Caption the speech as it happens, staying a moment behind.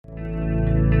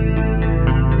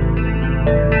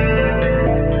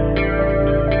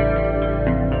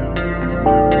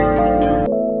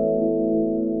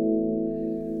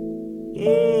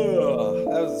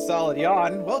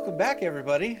back,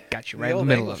 everybody. Got you The right in the old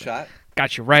middle angle of it. shot.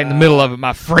 Got you right in the middle of it,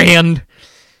 my friend.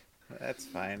 That's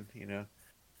fine.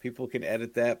 People can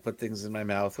edit that, put things in my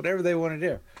mouth, whatever they want to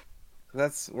do.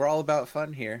 We're all about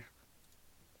fun here.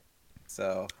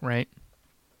 So Right.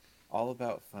 all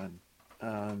about fun.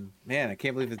 Man, I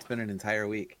can't believe it's been an entire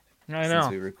week I since know.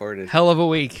 we recorded. Hell of a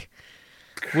week.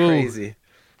 Crazy.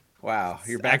 Wow,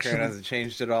 your background Actually- hasn't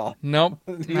changed at all. Nope.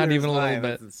 Neither Not has even a little mine.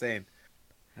 bit. That's insane.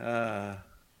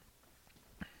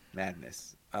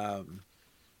 Madness.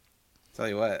 Tell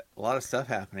you what, a lot of stuff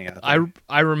happening out there.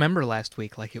 I remember last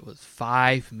week like it was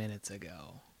 5 minutes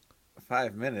ago.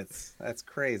 5 minutes. That's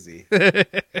crazy.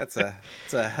 It's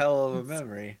a hell of a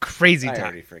memory. Crazy I time.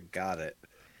 already forgot it.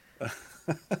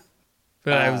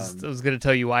 But I was going to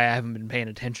tell you why I haven't been paying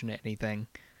attention to anything.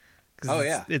 'Cause Oh,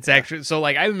 yeah. It's actually so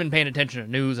like I haven't been paying attention to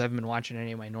news. I haven't been watching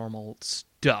any of my normal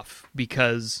stuff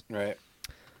because Right.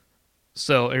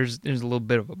 so there's a little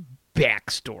bit of a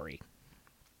backstory.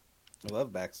 I love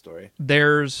backstory.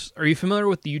 Are you familiar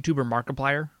with the YouTuber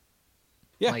Markiplier?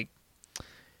 Yeah.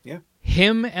 Yeah.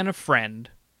 Him and a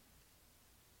friend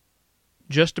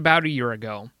just about a year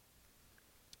ago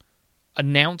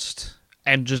announced,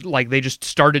 and they just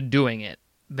started doing it.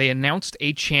 They announced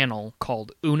a channel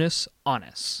called Unus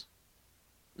Annus.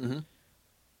 Mm-hmm.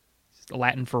 It's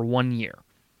Latin for 1 year.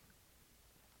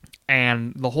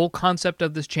 And the whole concept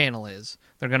of this channel is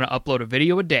they're going to upload a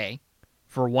video a day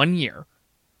for 1 year.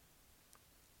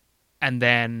 And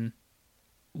then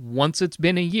once it's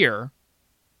been a year,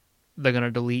 they're going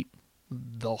to delete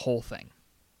the whole thing.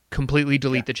 Completely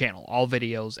delete the channel. All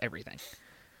videos, everything.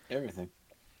 Everything.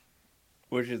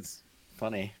 Which is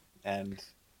funny and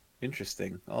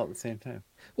interesting all at the same time.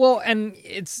 Well, and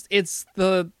it's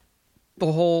the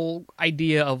whole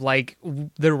idea of like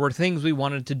there were things we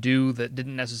wanted to do that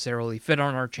didn't necessarily fit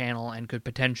on our channel and could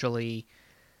potentially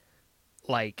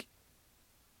like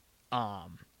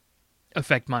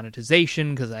affect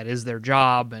monetization because that is their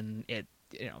job and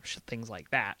things like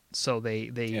that. So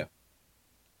they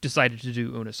decided to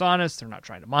do Unus Annus. They're not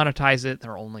trying to monetize it.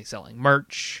 They're only selling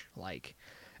merch.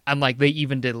 And they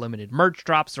even did limited merch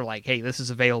drops. They're like, hey, this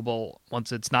is available.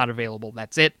 Once it's not available,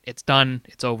 that's it. It's done.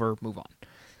 It's over. Move on.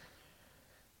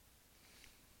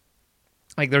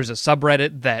 There's a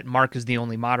subreddit that Mark is the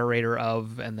only moderator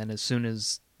of, and then as soon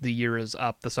as the year is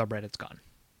up, the subreddit's gone.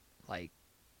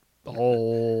 The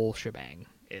whole shebang.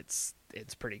 It's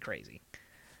pretty crazy.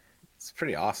 It's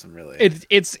pretty awesome, really.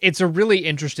 It's a really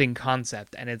interesting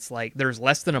concept, and it's there's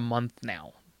less than a month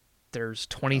now. There's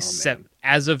 27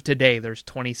 as of today. There's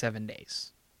 27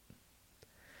 days.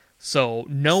 So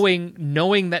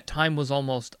knowing that time was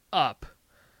almost up,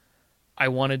 I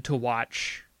wanted to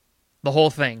watch the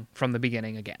whole thing from the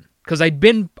beginning again because I had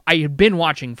been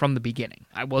watching from the beginning.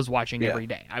 I was watching every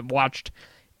day. I watched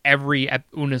every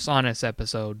Unus Annus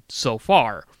episode so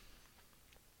far,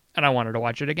 and I wanted to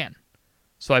watch it again.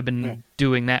 So I've been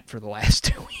doing that for the last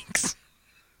 2 weeks.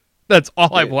 That's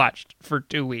all I've watched for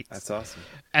 2 weeks. That's awesome.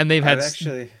 And they've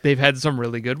had some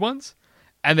really good ones,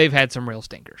 and they've had some real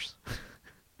stinkers.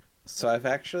 So I've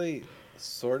actually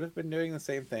sort of been doing the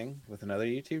same thing with another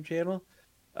YouTube channel.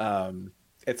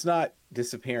 It's not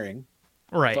disappearing,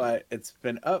 Right? But it's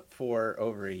been up for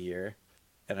over a year,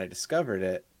 and I discovered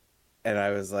it, and I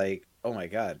was like, "Oh my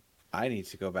god, I need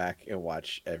to go back and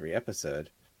watch every episode,"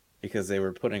 because they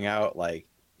were putting out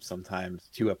sometimes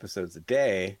 2 episodes a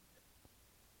day.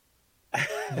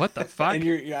 What the fuck?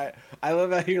 And I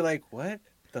love how you're like, what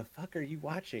the fuck are you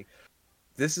watching?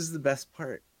 This is the best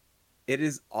part. It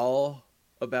is all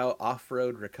about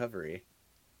off-road recovery.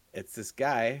 It's this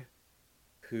guy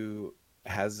who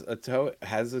has a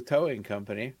towing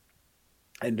company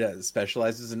and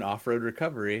specializes in off-road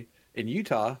recovery in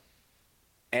Utah.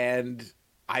 And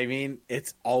I mean,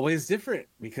 it's always different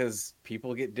because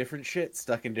people get different shit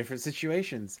stuck in different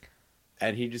situations.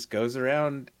 And he just goes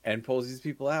around and pulls these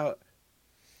people out.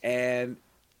 And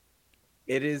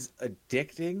it is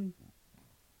addicting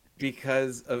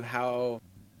because of how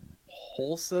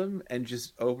wholesome and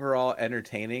just overall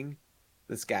entertaining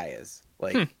this guy is.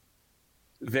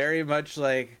 Very much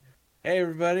hey,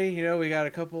 everybody, we got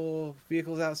a couple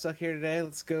vehicles out stuck here today.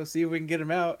 Let's go see if we can get them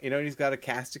out. He's got a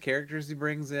cast of characters he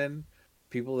brings in.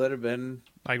 People that have been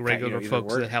regular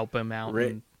folks that help him out.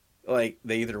 They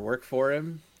either work for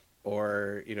him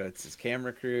or, it's his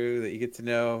camera crew that you get to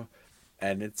know.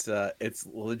 And it's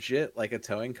legit a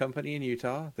towing company in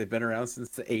Utah. They've been around since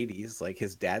the 80s.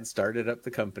 His dad started up the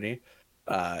company,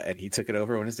 and he took it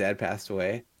over when his dad passed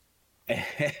away.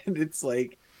 And it's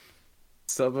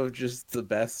some of just the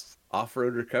best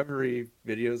off-road recovery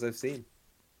videos I've seen.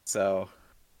 So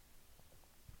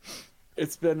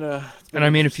it's been and I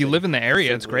mean, if you live in the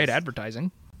area, it's great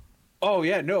advertising. Oh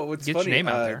yeah, no, what's Get your funny, name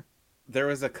out there. there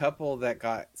was a couple that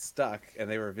got stuck and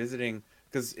they were visiting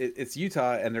because it's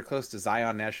Utah and they're close to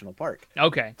Zion National Park.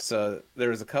 Okay. So there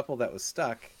was a couple that was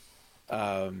stuck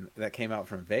that came out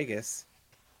from Vegas,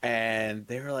 and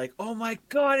they were like, "Oh my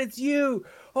God, it's you!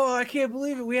 Oh, I can't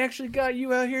believe it! We actually got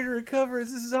you out here to recover.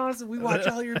 This is awesome. We watch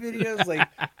all your videos." Like,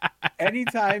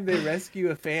 anytime they rescue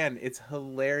a fan, it's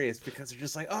hilarious because they're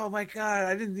just like, "Oh my God,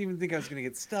 I didn't even think I was gonna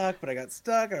get stuck, but I got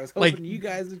stuck. I was hoping Like, you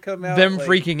guys would come out." Them like,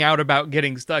 freaking out about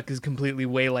getting stuck is completely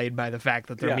waylaid by the fact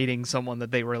that they're Yeah. meeting someone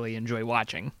that they really enjoy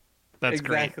watching. That's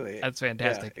Exactly. great. That's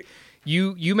fantastic. Yeah.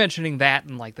 You mentioning that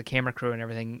and like the camera crew and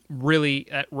everything really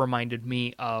reminded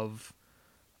me of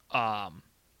I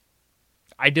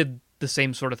did the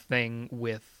same sort of thing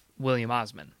with William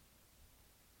Osman.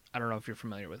 I don't know if you're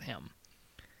familiar with him.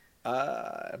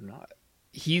 I'm not.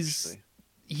 He's Actually.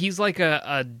 he's like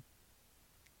a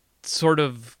sort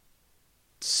of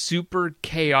super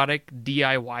chaotic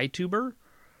DIY tuber.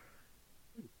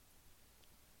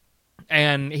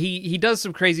 And he does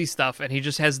some crazy stuff, and he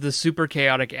just has this super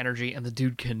chaotic energy, and the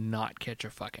dude cannot catch a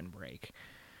fucking break.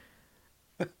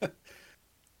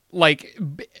 Like,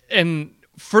 and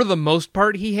for the most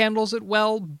part, he handles it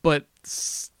well, but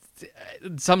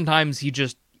sometimes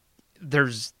it's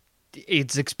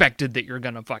expected that you're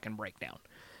gonna fucking break down.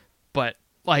 But,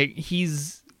 like,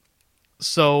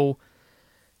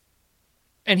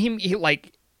 and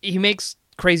he makes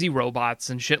crazy robots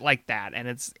and shit like that, and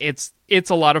it's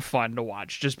a lot of fun to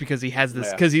watch just because he has this,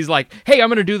 because he's like, hey, I'm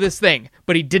gonna do this thing,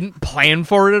 but he didn't plan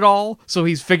for it at all, so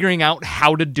he's figuring out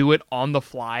how to do it on the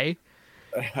fly.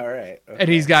 All right. Okay. And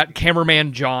he's got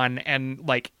cameraman John, and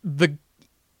like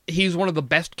he's one of the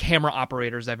best camera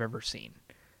operators I've ever seen,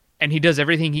 and he does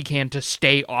everything he can to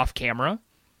stay off camera,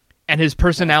 and his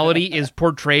personality is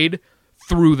portrayed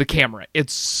through the camera.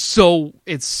 It's so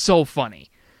funny.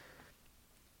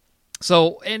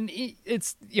 So, and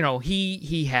it's,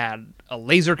 he had a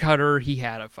laser cutter, he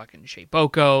had a fucking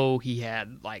Shapeoko, he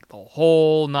had like the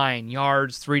whole 9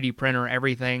 yards, 3D printer,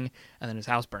 everything, and then his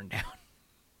house burned down.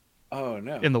 Oh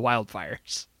no! In the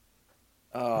wildfires.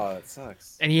 Oh, it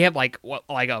sucks. And he had like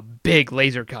a big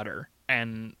laser cutter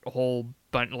and a whole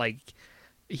bunch. Like,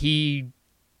 he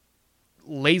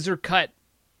laser cut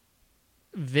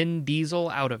Vin Diesel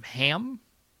out of ham,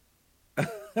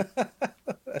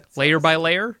 layer by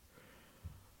layer.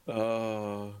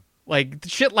 Oh, Like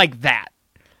shit like that.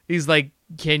 He's like,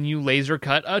 can you laser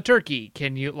cut a turkey?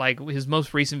 Can you, like, his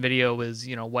most recent video is,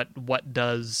 what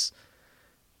does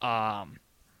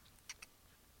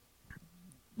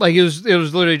like, it was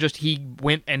literally just he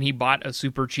went and he bought a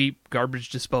super cheap garbage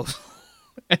disposal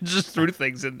and just threw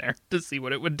things in there to see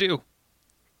what it would do.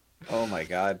 oh my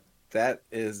God, that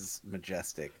is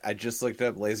majestic. I just looked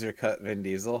up laser cut Vin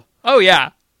Diesel. Oh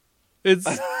yeah, it's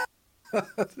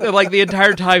like the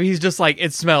entire time he's just like,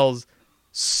 it smells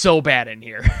so bad in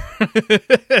here.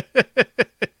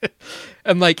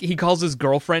 And like, he calls his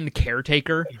girlfriend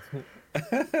caretaker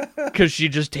because she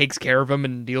just takes care of him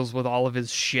and deals with all of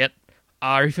his shit.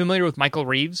 Are you familiar with Michael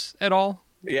Reeves at all?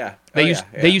 Yeah, They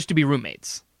used to be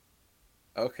roommates.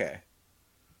 Okay.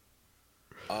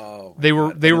 Oh, They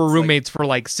were God. It's roommates for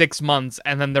like 6 months,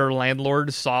 and then their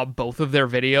landlord saw both of their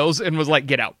videos and was like,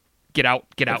 "Get out, get out,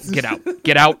 get out, get out,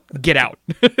 get out, get out."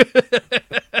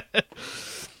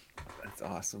 That's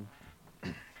awesome.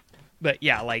 But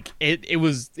yeah, like it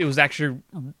was actually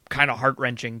kind of heart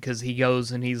wrenching because he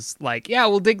goes and he's like, "Yeah,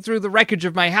 we'll dig through the wreckage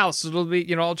of my house. It'll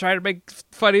be, I'll try to make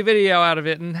funny video out of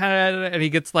it." And he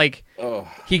gets like,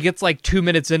 2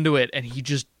 minutes into it, and he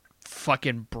just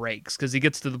fucking breaks because he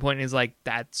gets to the point and he's like,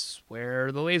 "That's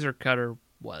where the laser cutter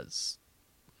was."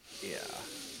 Yeah.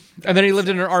 And then he lived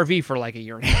in an RV for like a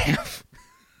year and a half.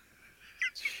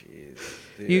 Jeez,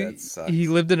 dude, that sucks. He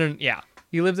lived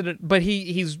in it, but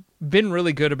he's been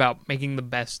really good about making the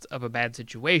best of a bad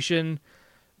situation.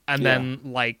 And then,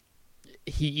 like,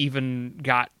 he even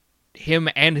got him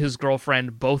and his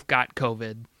girlfriend both got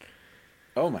COVID.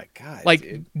 Oh my God,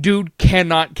 like, dude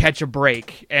cannot catch a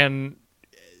break,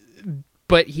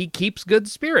 but he keeps good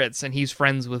spirits, and he's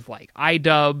friends with like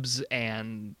iDubbbz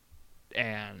and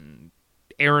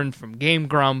Aaron from Game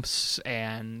Grumps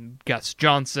and Gus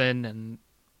Johnson and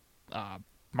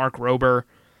Mark Rober,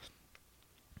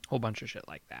 whole bunch of shit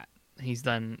like that. He's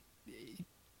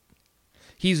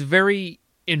very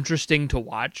interesting to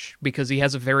watch because he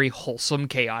has a very wholesome,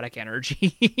 chaotic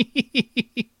energy.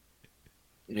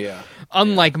 Yeah.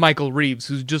 Unlike Michael Reeves,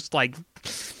 who's just like,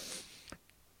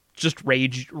 just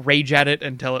rage at it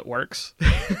until it works.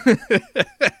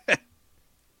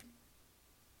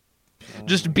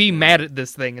 Just be mad at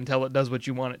this thing until it does what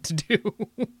you want it to do.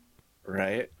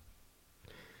 Right.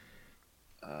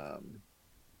 Um,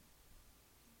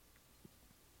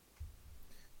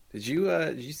 did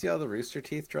you see all the Rooster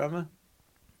Teeth drama?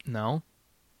 No,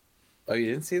 Oh, you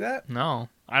didn't see that? no,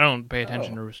 I don't pay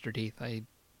attention Oh, to Rooster Teeth. I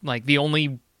like the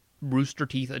only Rooster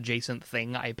Teeth adjacent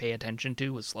thing I pay attention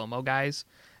to is Slow Mo Guys,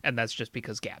 and that's just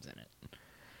because Gab's in it.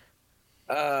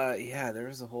 yeah, there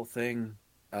was a whole thing.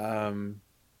 Um,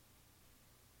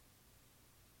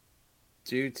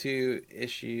 due to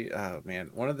issue. Oh man,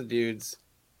 one of the dudes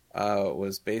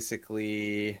was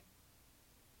basically,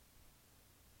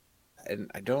 and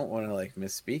I don't want to like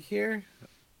misspeak here,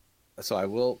 so I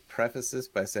will preface this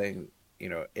by saying,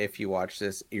 if you watch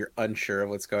this, you're unsure of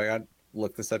what's going on,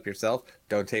 look this up yourself.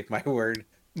 Don't take my word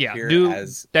Yeah, here do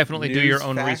as definitely do your news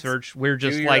own facts. research. We're Do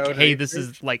just your like, own hey, this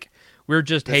research. is like, we're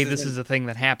just, This hey, this isn't is a thing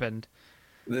that happened.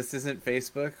 this isn't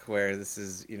Facebook where this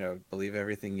is, believe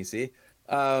everything you see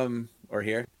or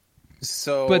hear. But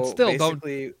So still,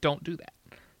 basically, don't do that.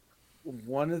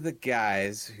 one of the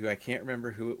guys who I can't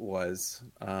remember who it was,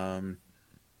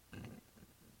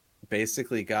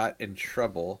 basically got in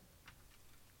trouble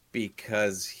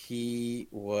because he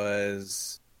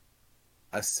was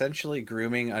essentially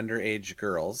grooming underage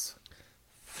girls.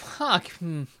 Fuck,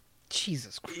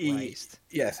 Jesus Christ.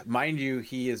 Yes, mind you,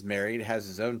 he is married, has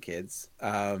his own kids,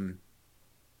 and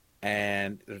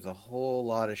there's a whole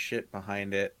lot of shit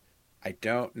behind it. I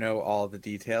don't know all the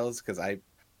details because I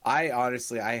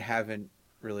honestly, I haven't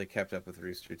really kept up with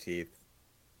Rooster Teeth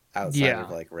outside Yeah, of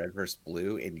like Red vs.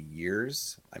 Blue in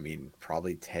years. I mean,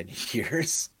 probably 10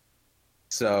 years.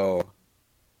 So,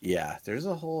 yeah, there's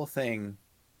a whole thing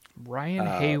Ryan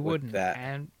Haywood with that.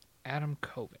 and Adam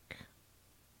Kovic.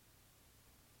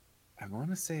 I want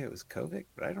to say it was Kovic,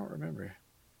 but I don't remember.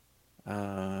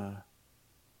 Uh,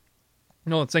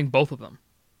 No, it's saying both of them.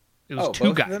 It was oh, two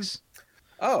both of them? guys.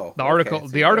 Oh, The okay. article, See,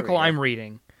 the there we article go. I'm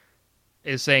reading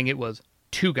is saying it was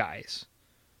two guys.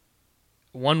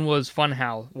 One was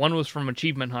Funhouse. One was from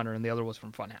Achievement Hunter, and the other was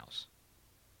from Funhouse.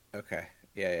 Okay.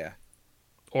 Yeah, yeah.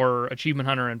 Or Achievement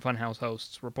Hunter and Funhouse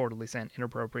hosts reportedly sent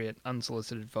inappropriate,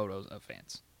 unsolicited photos of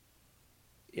fans.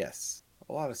 Yes.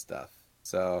 A lot of stuff.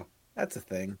 So, that's a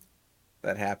thing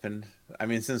that happened. I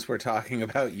mean, since we're talking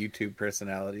about YouTube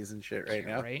personalities and shit right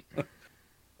now. Right?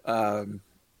 Um,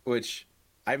 which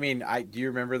I mean, I do you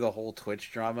remember the whole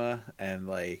Twitch drama and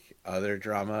like other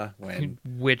drama when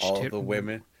Which all the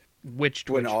women which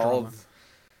when Twitch drama?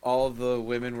 all the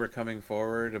women were coming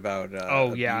forward about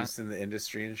Oh yeah, abuse in the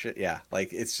industry and shit. Yeah,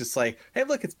 like it's just like, hey,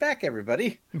 look, it's back,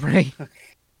 everybody. right.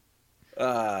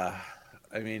 Uh,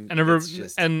 I mean, And it's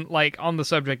just and like on the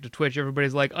subject of Twitch,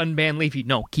 everybody's like, unban Leafy.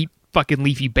 No, keep fucking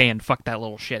Leafy banned. Fuck that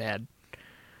little shithead.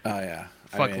 oh yeah.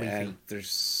 Fuck I mean, Leafy. and there's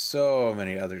so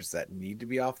many others that need to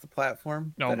be off the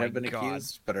platform Oh that my have been God.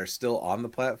 accused, but are still on the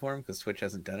platform because Twitch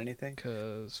hasn't done anything.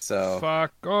 Cause So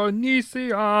fuck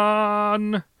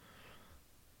Onision.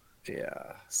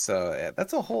 yeah, so yeah,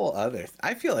 that's a whole other.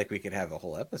 I feel like we could have a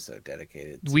whole episode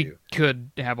dedicated to. We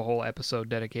could have a whole episode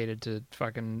dedicated to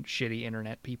fucking shitty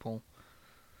internet people.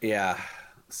 Yeah,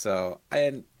 so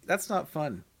and that's not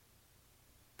fun,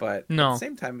 but at No. the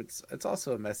same time, it's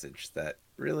also a message that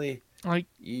really Like,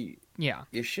 you yeah.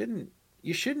 you shouldn't.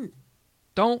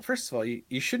 Don't. First of all,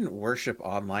 you shouldn't worship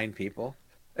online people.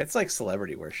 It's like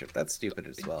celebrity worship. That's stupid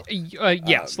as well.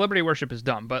 Yeah, celebrity worship is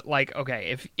dumb, but like,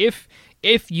 okay,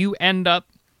 if you end up,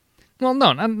 well,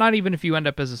 no, not even if you end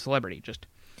up as a celebrity, just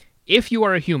if you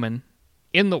are a human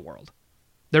in the world,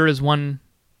 there is one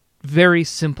very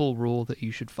simple rule that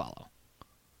you should follow.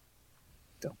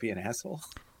 Don't be an asshole.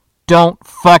 Don't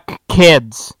fuck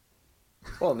kids.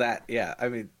 Well, that yeah. I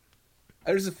mean,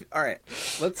 all right.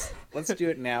 Let's do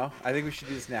it now. I think we should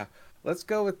do this now. Let's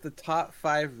go with the top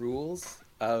 5 rules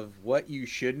of what you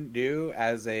shouldn't do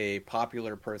as a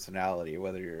popular personality,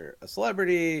 whether you're a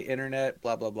celebrity, internet,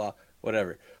 blah blah blah,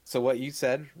 whatever. So what you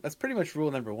said, that's pretty much rule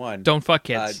number 1. Don't fuck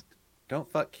kids. Don't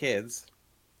fuck kids.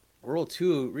 Rule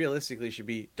 2 realistically should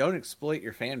be don't exploit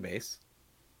your fan base.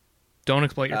 Don't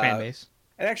exploit your fan base.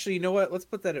 And actually, you know what? Let's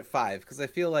put that at 5 because I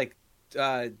feel like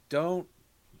don't.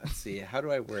 Let's see. How do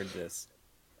I word this?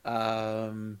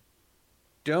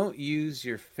 Don't use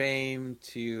your fame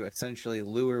to essentially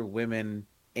lure women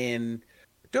in.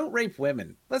 Don't rape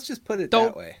women. Let's just put it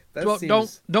that way.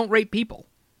 That Don't rape people.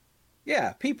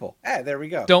 Yeah, people. There we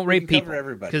go. Don't We rape can cover people.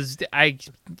 everybody. Because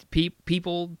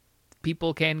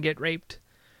people can get raped,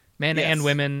 men Yes. and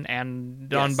women and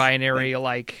Yes. non-binary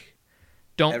alike.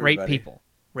 Don't rape Everybody. people.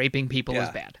 Raping people is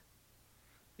Yeah. bad,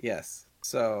 Yes.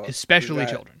 So especially we've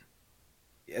got- children.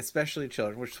 especially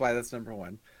children, which is why that's number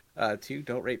 1. 2,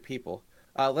 don't rape people.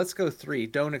 Let's go 3.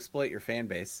 Don't exploit your fan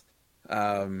base.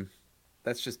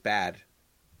 That's just bad.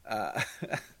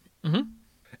 Mhm.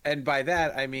 And by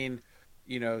that, I mean,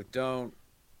 don't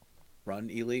run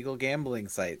illegal gambling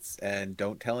sites and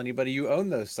don't tell anybody you own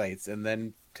those sites and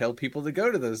then tell people to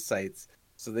go to those sites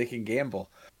so they can gamble.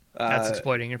 That's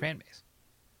exploiting your fan base.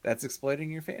 That's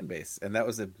exploiting your fan base. And that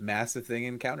was a massive thing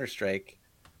in Counter-Strike.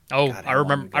 Oh, God,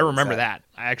 I remember that.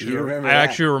 I actually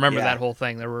remember that whole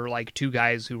thing. There were like two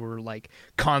guys who were like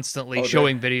constantly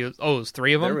showing videos. Oh, it was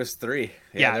three of them? There was three.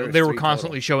 Yeah, they were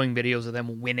constantly showing videos of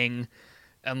them winning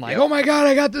and like, oh my God,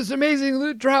 I got this amazing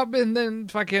loot drop, and then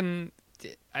fucking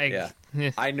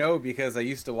I know because I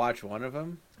used to watch one of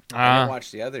them. I didn't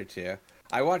watch the other two.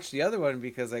 I watched the other one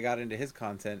because I got into his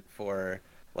content for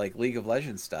like League of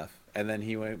Legends stuff, and then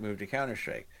he moved to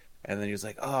Counter-Strike. And then he was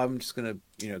like, "Oh, I'm just gonna,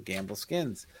 gamble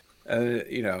skins."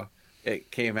 It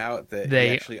came out that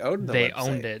they actually owned the website. They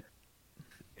owned it.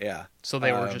 Yeah. So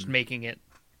they were just making it.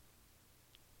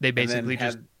 They basically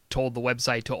just told the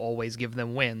website to always give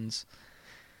them wins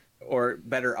or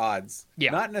better odds. Yeah.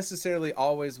 Not necessarily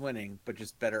always winning, but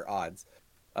just better odds,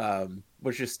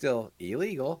 which is still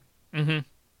illegal. Mm-hmm.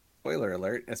 Spoiler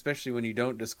alert! Especially when you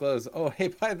don't disclose. Oh, hey,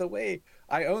 by the way,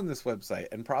 I own this website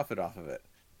and profit off of it.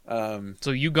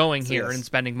 So you going here and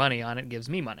spending money on it gives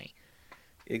me money.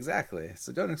 Exactly.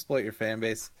 So don't exploit your fan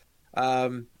base.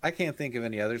 I can't think of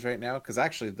any others right now because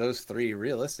actually those three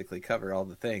realistically cover all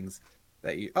the things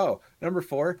that you. Oh, number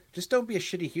 4, just don't be a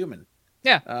shitty human.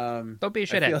 Yeah. Don't be a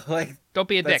shithead. I feel like don't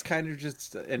be a dick. That's kind of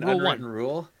just an unwritten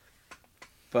rule.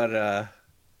 But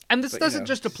and this doesn't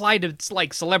just apply to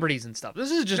like celebrities and stuff. This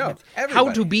is just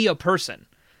how to be a person.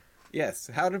 Yes,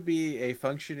 how to be a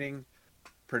functioning,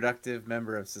 productive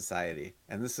member of society.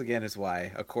 And this again is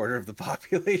why a quarter of the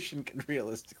population can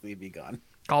realistically be gone.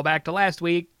 Call back to last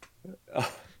week.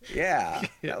 Oh, yeah,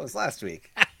 that was last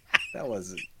week. That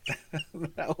wasn't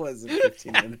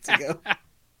 15 minutes ago.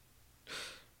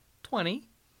 20.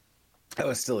 That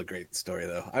was still a great story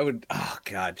though. I would, oh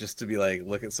God, just to be like,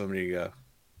 look at somebody and go,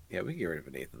 yeah, we can get rid of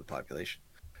an eighth of the population.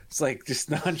 It's like just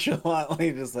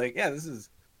nonchalantly just like, yeah, this is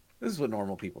what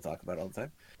normal people talk about all the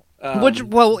time.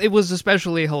 It was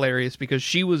especially hilarious because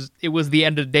it was the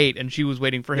end of date and she was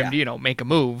waiting for him to, make a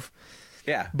move.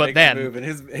 Yeah. But then move, and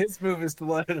his move is to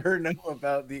let her know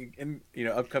about the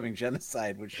upcoming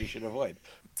genocide, which she should avoid.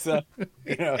 So,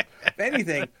 if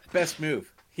anything, best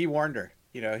move. He warned her.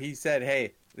 He said,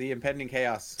 hey, the impending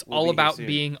chaos. It's all about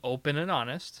being open and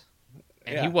honest.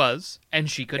 And he was, and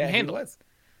she couldn't handle it.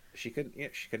 She couldn't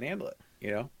handle it,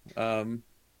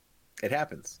 it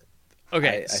happens.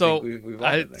 Okay, so I think we've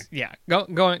all been there. Yeah,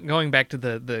 going back to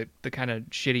the kind of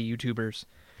shitty YouTubers.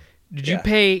 Did you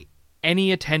pay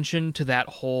any attention to that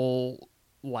whole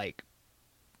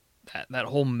that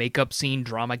whole makeup scene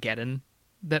Dramageddon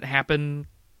that happened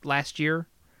last year?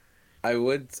 I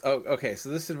would. Oh, okay. So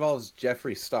this involves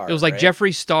Jeffree Star. It was like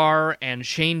Jeffree Star and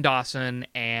Shane Dawson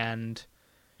and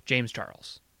James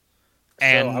Charles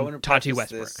and Tati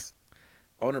Westbrook.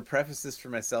 I want to preface this for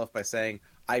myself by saying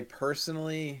I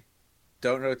personally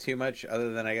don't know too much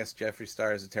other than I guess Jeffree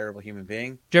Star is a terrible human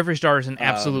being. Jeffree Star is an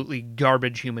absolutely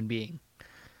garbage human being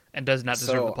and does not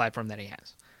deserve the platform that he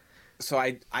has. So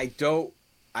I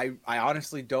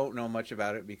honestly don't know much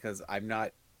about it because I'm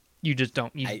not. You just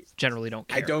don't. You generally don't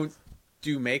care. I don't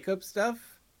do makeup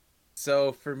stuff.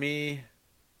 So for me,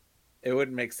 it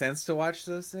wouldn't make sense to watch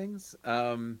those things.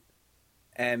 And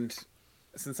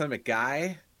since I'm a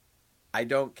guy, I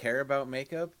don't care about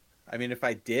makeup. I mean, if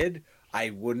I did,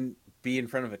 I wouldn't be in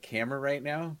front of a camera right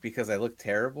now because I look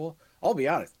terrible. I'll be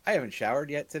honest, I haven't showered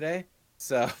yet today.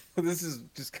 So this is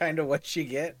just kind of what you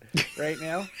get right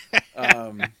now.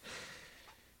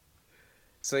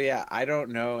 So yeah, I don't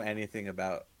know anything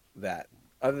about that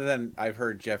other than I've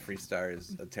heard Jeffree Star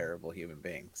is a terrible human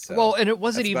being. So well, and it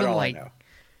wasn't even like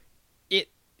it.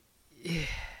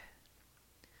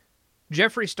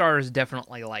 Jeffree Star is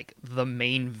definitely like the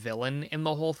main villain in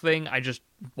the whole thing. I just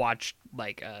watched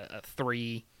like a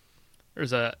 3.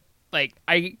 There's a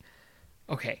I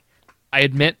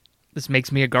admit this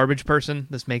makes me a garbage person.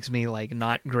 This makes me like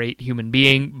not great human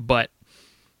being, but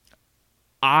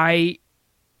I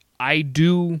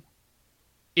do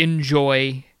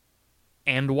enjoy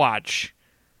and watch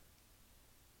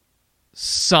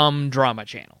some drama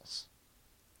channels.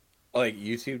 Like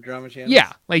YouTube drama channels?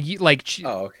 Yeah,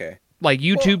 oh, okay. Like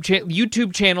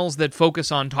YouTube channels that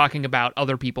focus on talking about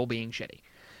other people being shitty.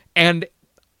 And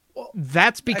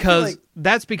that's because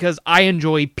I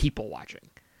enjoy people watching.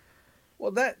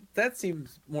 Well, that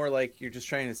seems more like you're just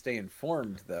trying to stay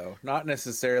informed, though, not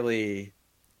necessarily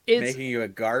making you a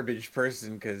garbage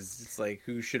person because it's like,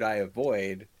 who should I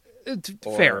avoid? It's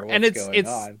fair, and it's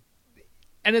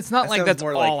not like that's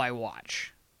all I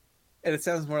watch. And it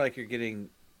sounds more like you're getting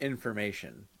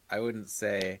information. I wouldn't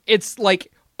say. It's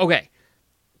like, okay,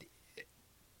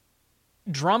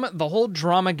 the whole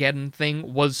Dramageddon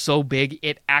thing was so big,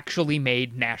 it actually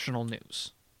made national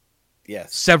news.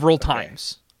 Yes. Several Okay.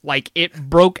 times. Like, it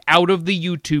broke out of the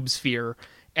YouTube sphere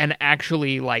and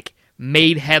actually, like,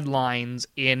 made headlines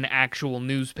in actual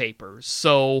newspapers.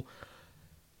 So,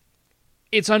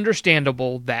 it's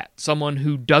understandable that someone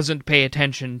who doesn't pay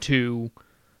attention to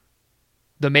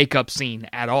the makeup scene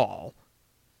at all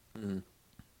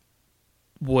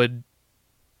would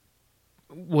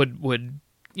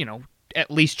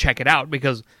at least check it out,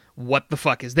 because what the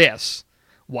fuck is this?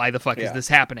 Why the fuck is this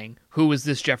happening? Who is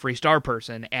this Jeffree Star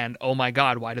person? And oh my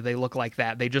god, why do they look like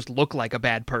that? They just look like a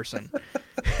bad person.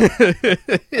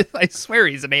 I swear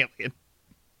he's an alien.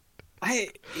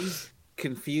 He's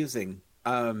confusing.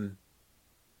 And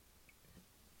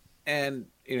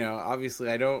obviously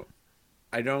I don't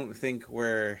think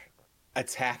we're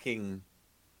attacking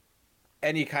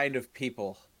any kind of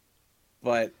people,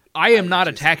 but I am not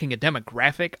attacking a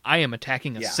demographic. I am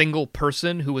attacking a single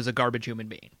person who is a garbage human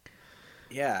being.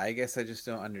 Yeah, I guess I just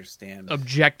don't understand.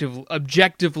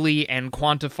 Objectively and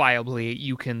quantifiably,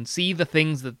 you can see the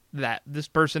things that this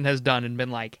person has done and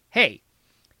been like, hey,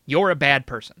 you're a bad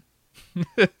person.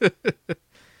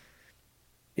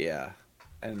 Yeah.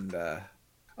 And,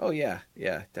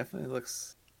 definitely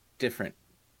looks different.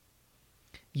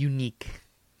 Unique.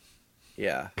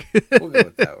 Yeah, we'll go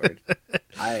with that word.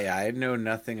 I know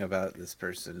nothing about this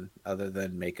person other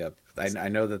than makeup. I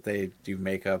know that they do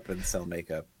makeup and sell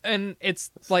makeup. And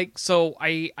it's like, so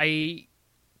I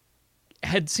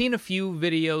had seen a few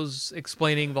videos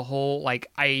explaining the whole,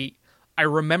 like, I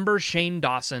remember Shane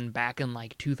Dawson back in,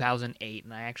 like, 2008,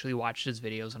 and I actually watched his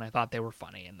videos, and I thought they were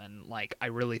funny, and then, like, I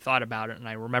really thought about it, and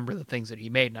I remember the things that he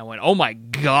made, and I went, oh my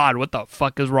god, what the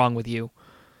fuck is wrong with you?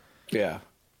 Yeah.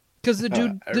 Because the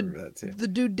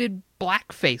dude did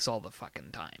blackface all the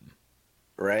fucking time.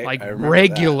 Right? Like,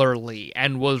 regularly,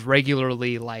 and was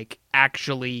regularly, like,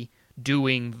 actually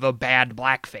doing the bad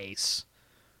blackface.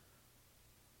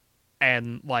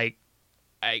 And, like,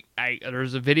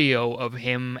 there's a video of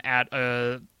him at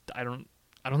I don't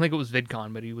think it was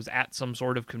VidCon, but he was at some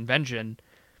sort of convention,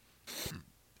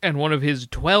 and one of his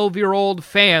 12-year-old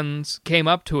fans came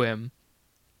up to him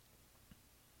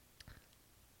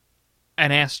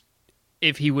and asked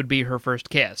if he would be her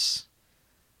first kiss.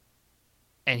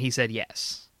 And he said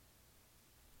yes.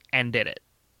 And did it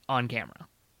on camera.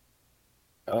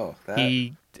 Oh, that...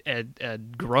 A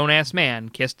grown-ass man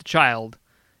kissed a child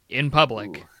in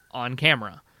public on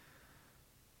camera.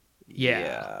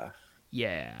 Yeah.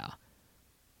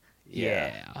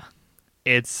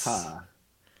 It's...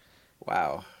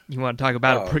 Wow. You want to talk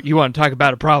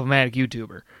about a problematic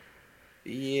YouTuber.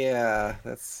 Yeah,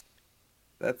 that's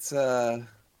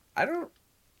I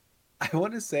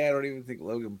want to say I don't even think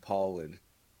Logan Paul would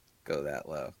go that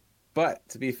low. But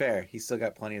to be fair, he's still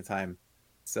got plenty of time.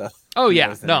 So oh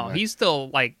yeah, no, he's still,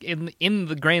 like, in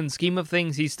the grand scheme of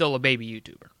things, he's still a baby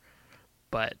YouTuber.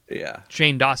 But yeah,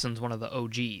 Shane Dawson's one of the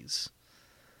OGs,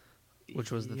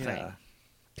 which was the thing.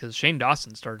 Because Shane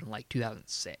Dawson started in, like,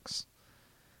 2006.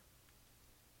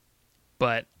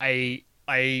 But I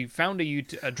found a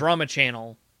drama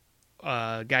channel.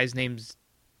 Guy's name's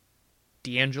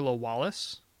D'Angelo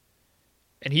Wallace,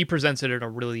 and he presents it in a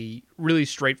really, really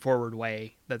straightforward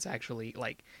way. That's actually,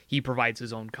 like, he provides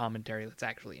his own commentary that's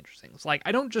actually interesting. It's like,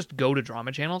 I don't just go to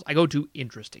drama channels, I go to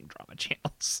interesting drama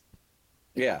channels.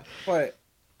 Yeah, but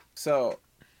so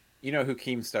you know who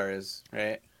Keemstar is,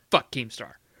 right? Fuck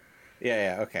Keemstar.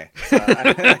 Yeah, okay. So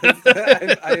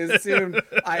I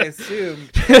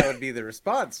assumed that would be the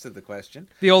response to the question.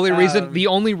 The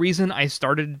only reason I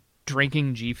started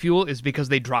drinking G Fuel is because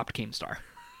they dropped Keemstar.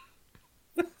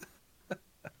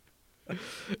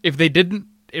 If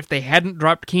they hadn't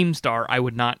dropped Keemstar, I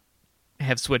would not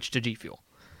have switched to G Fuel.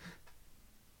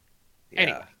 Yeah.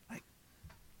 Anyway.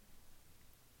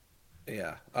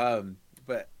 Yeah.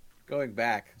 But circling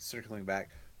back.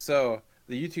 So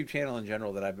the YouTube channel in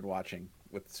general that I've been watching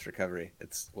with this recovery,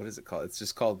 what is it called? It's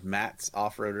just called Matt's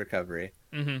Off-Road Recovery.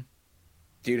 Mm-hmm.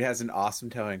 Dude has an awesome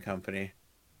towing company.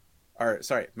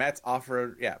 Matt's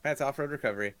Off-Road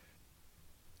Recovery.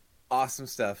 Awesome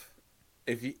stuff.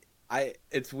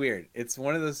 It's weird. It's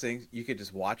one of those things you could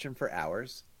just watch him for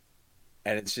hours,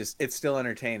 and it's still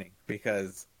entertaining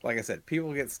because, like I said,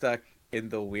 people get stuck in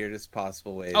the weirdest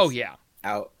possible ways. Oh yeah,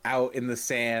 out in the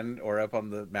sand or up on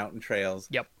the mountain trails.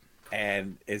 Yep.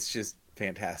 And it's just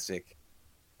fantastic.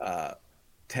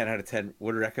 10 out of 10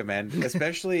 would recommend,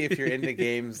 especially if you're into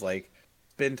games like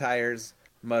Spin Tires,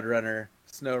 Mud Runner,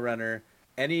 Snow Runner,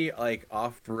 any like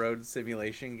off-road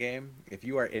simulation game. If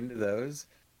you are into those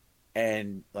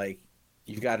and like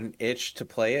you got an itch to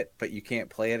play it, but you can't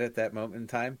play it at that moment in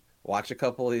time, watch a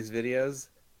couple of these videos.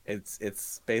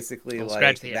 It's basically It'll like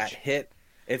scratch the that itch. hit.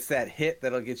 It's that hit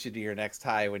that'll get you to your next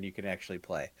high when you can actually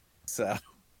play. So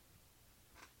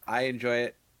I enjoy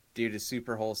it. Dude is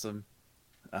super wholesome,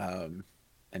 and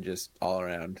just all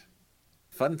around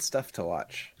fun stuff to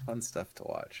watch. Fun stuff to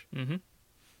watch. Mm-hmm.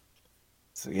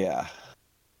 So yeah,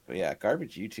 but yeah,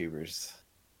 garbage YouTubers.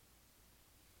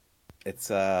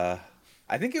 It's I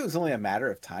think it was only a matter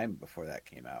of time before that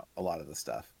came out. A lot of the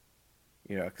stuff,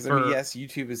 because I mean, yes,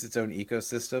 YouTube is its own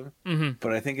ecosystem, Mm-hmm.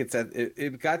 but I think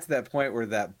it got to that point where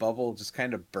that bubble just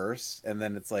kind of burst, and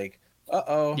then it's like,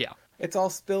 Yeah. it's all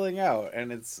spilling out,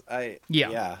 and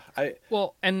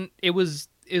Well, and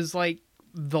is like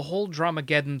the whole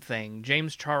Dramageddon thing.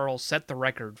 James Charles set the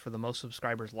record for the most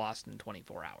subscribers lost in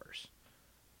 24 hours.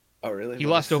 Oh really? He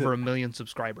lost over 1 million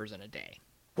subscribers in a day.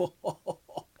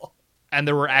 And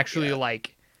there were actually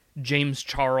like James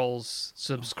Charles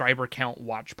subscriber count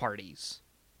watch parties.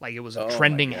 Like it was a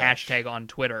trending hashtag on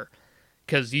Twitter,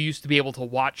 because you used to be able to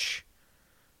watch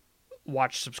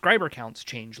subscriber counts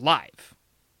change live.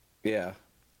 Yeah.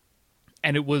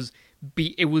 And it was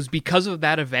because of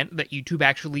that event that YouTube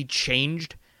actually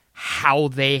changed how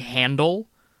they handle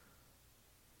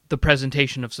the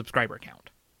presentation of subscriber count.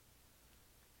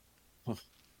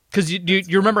 Because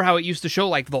you remember how it used to show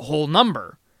like the whole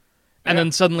number, and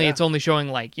then suddenly it's only showing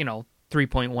like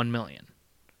 3.1 million.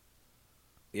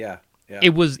 Yeah. Yeah.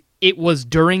 It was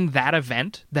during that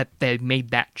event that they made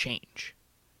that change.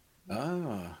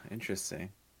 Oh,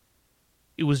 interesting.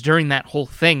 It was during that whole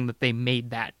thing that they made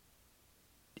that.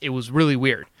 It was really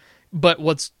weird. But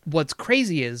what's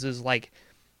crazy is like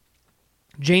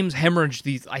James hemorrhaged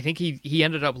these. I think he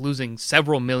ended up losing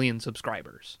several million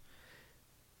subscribers.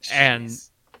 Jeez. And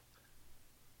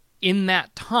in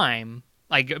that time,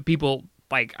 like people,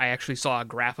 like I actually saw a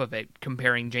graph of it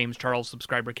comparing James Charles'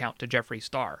 subscriber count to Jeffree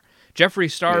Star.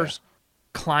 Jeffree Star's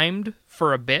climbed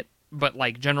for a bit, but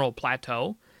like general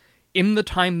plateau. In the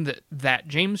time that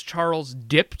James Charles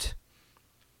dipped,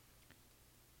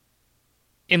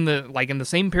 in the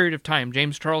same period of time,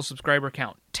 James Charles' subscriber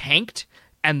count tanked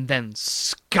and then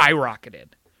skyrocketed.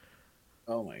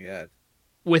 Oh my god.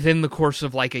 Within the course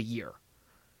of like a year.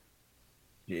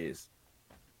 Jeez.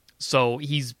 So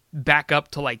he's back up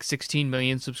to like 16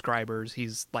 million subscribers.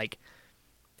 He's like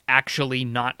actually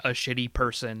not a shitty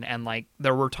person, and like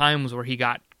there were times where he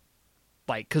got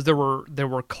like, because there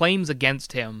were claims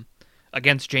against him,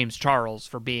 against James Charles,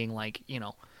 for being like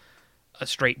a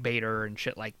straight baiter and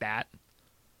shit like that,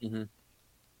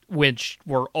 which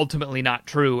were ultimately not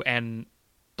true. And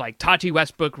like Tati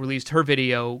Westbrook released her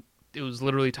video. It was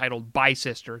literally titled "Bye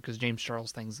Sister" because James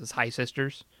Charles thinks is "Hi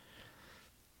Sisters."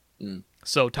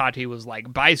 So Tati was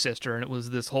like, "Bye Sister," and it was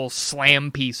this whole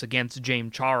slam piece against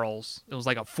James Charles. It was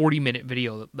like a 40-minute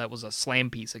video that was a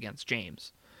slam piece against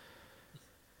James.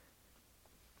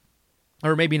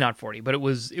 Or maybe not 40, but it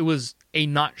was a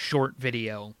not short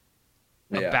video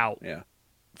about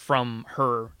from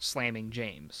her slamming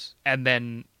James. And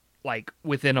then like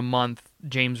within a month,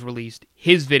 James released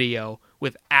his video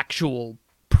with actual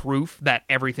proof that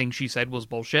everything she said was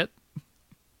bullshit.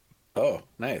 Oh,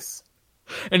 nice.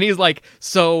 And he's like,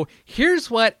 so here's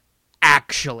what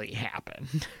actually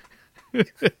happened.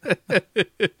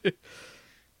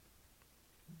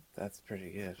 That's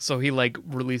pretty good. So he like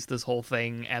released this whole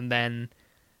thing, and then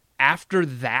after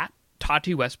that,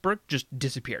 Tati Westbrook just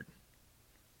disappeared.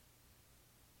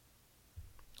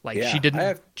 Like she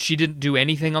didn't do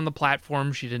anything on the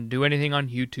platform. She didn't do anything on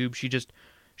YouTube.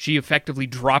 She effectively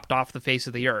dropped off the face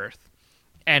of the earth.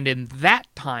 And in that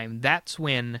time, that's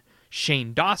when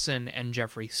Shane Dawson and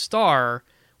Jeffree Star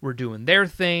were doing their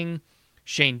thing.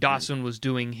 Shane Dawson was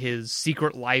doing his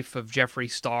Secret Life of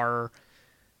Jeffree Star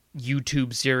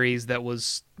YouTube series that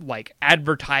was like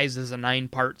advertised as a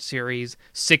 9-part series.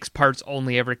 6 parts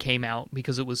only ever came out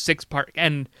because it was 6-part.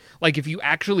 And like if you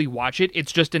actually watch it,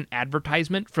 it's just an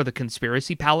advertisement for the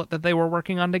Conspiracy Palette that they were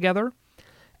working on together.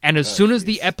 And as soon as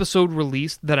the episode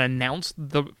released that announced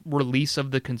the release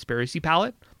of the Conspiracy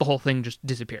Palette, the whole thing just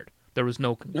disappeared. There was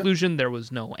no conclusion. There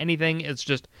was no anything. It's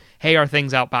just, hey, our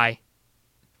thing's out, bye.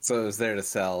 So it was there to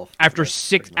sell.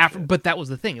 But that was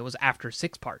the thing. It was after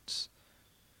 6 parts.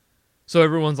 So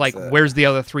everyone's like, where's the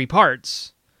other 3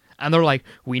 parts? And they're like,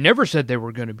 we never said they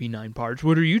were going to be 9 parts.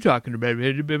 What are you talking about?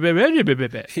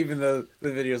 Even though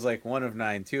the video's like 1 of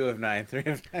 9, 2 of 9, 3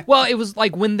 of 9. Well, it was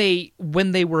like when they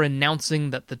were announcing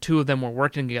that the 2 of them were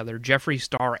working together, Jeffree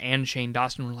Star and Shane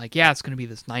Dawson were like, yeah, it's going to be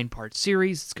this 9-part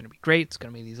series. It's going to be great. It's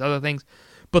going to be these other things.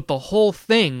 But the whole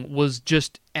thing was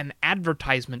just an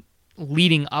advertisement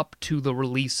leading up to the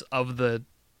release of the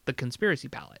Conspiracy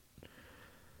Palette.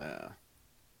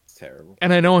 It's terrible.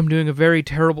 And I know I'm doing a very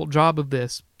terrible job of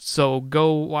this, so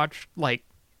go watch, like,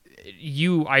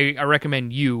 I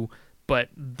recommend you, but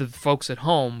the folks at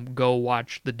home, go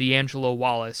watch the D'Angelo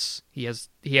Wallace. He has,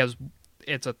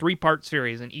 it's a 3-part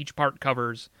series, and each part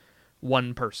covers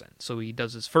one person. So he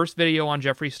does his first video on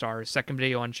Jeffree Star, his second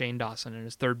video on Shane Dawson, and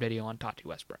his third video on Tati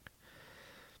Westbrook.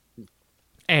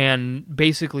 And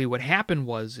basically what happened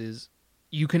is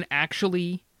you can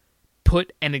actually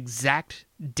put an exact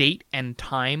date and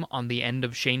time on the end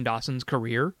of Shane Dawson's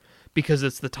career, because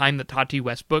it's the time that Tati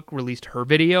Westbrook released her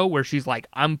video where she's like,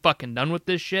 I'm fucking done with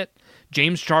this shit.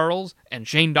 James Charles and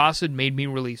Shane Dawson made me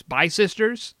release Bye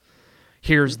Sisters.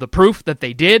 Here's the proof that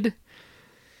they did.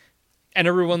 And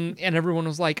everyone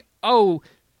was like, oh,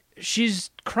 she's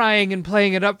crying and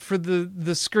playing it up for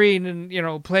the screen and, you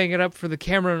know, playing it up for the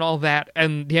camera and all that.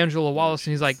 And D'Angelo Wallace,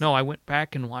 and he's like, no, I went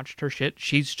back and watched her shit.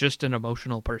 She's just an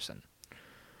emotional person.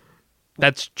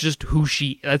 That's just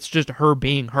that's just her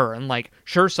being her. And, like,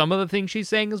 sure, some of the things she's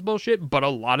saying is bullshit, but a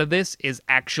lot of this is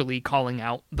actually calling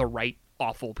out the right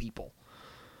awful people.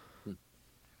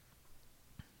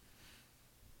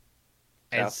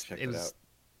 It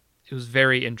was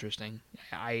very interesting.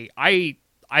 I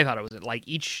thought it was, like,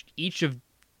 each of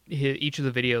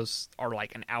the videos are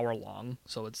like an hour long,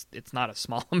 so it's not a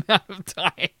small amount of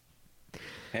time.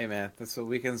 Hey man, that's what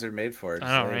weekends are made for. Just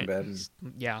I know, lay right? in bed and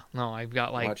Yeah, no, I've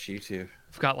got like watch YouTube.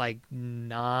 I've got like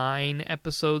 9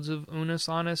 episodes of Unis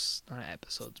Honest, not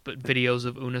episodes, but videos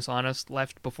of Unis Honest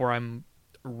left before I'm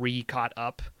caught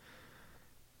up.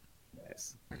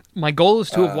 Nice. My goal is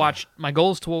to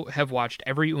have watched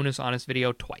every Unis Honest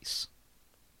video twice.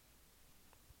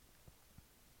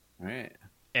 All right.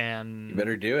 And you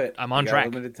better do it. I'm on track.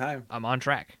 Limited time. I'm on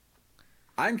track.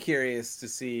 I'm curious to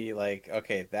see, like,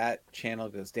 okay, that channel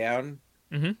goes down.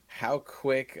 Mm-hmm. How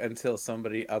quick until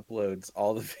somebody uploads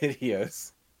all the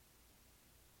videos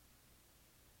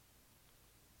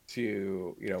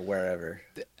to, you know, wherever?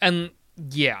 And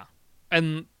yeah,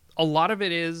 and a lot of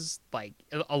it is like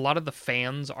a lot of the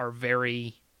fans are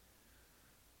very,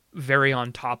 very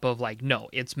on top of, like, no,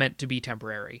 it's meant to be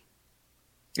temporary.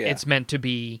 Yeah. It's meant to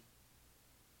be.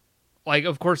 Like,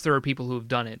 of course, there are people who have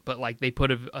done it, but, like, they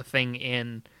put a thing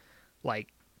in,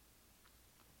 like,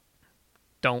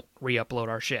 don't re-upload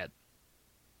our shit.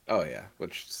 Oh, yeah,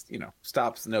 which, you know,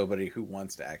 stops nobody who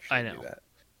wants to actually do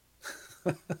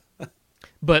that.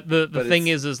 But the thing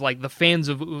is, like, the fans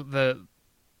of the,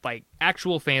 like,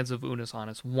 actual fans of Unis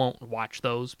Honest won't watch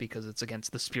those because it's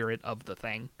against the spirit of the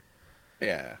thing.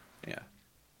 Yeah.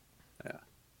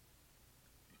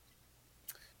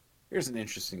 Here's an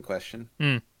interesting question.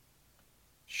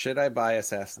 Should I buy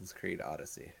Assassin's Creed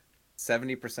Odyssey?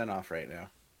 70% off right now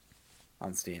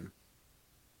on Steam.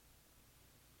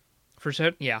 For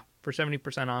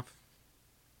 70% off.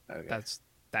 Okay.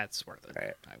 That's worth it.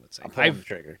 Right. I would say. I'm pulling the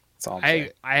trigger. That's all I'm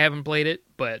saying. I haven't played it,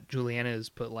 but Juliana has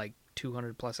put like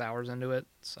 200 plus hours into it,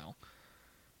 so. All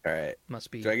right. Must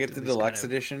be. Do I get the deluxe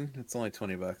edition? It's only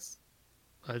 $20.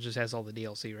 It just has all the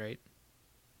DLC, right?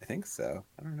 I think so.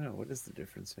 I don't know. What is the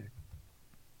difference here?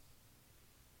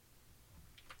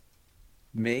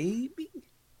 Maybe?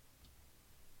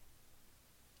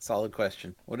 Solid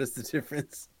question. What is the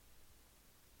difference?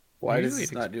 Why does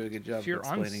this not do a good job of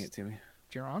explaining it to me?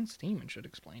 If you're on Steam, it should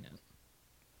explain it.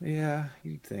 Yeah,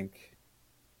 you'd think.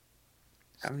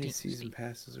 How many season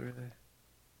passes were there?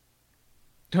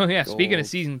 Oh yeah, Gold. Speaking of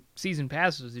season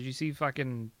passes, did you see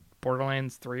fucking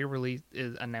Borderlands 3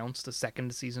 announced a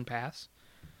second season pass?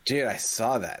 Dude, I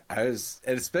saw that. And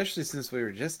especially since we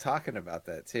were just talking about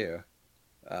that too.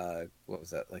 What was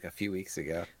that, like a few weeks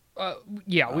ago?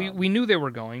 Yeah, we knew they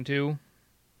were going to.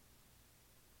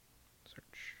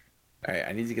 Search. All right,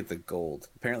 I need to get the gold.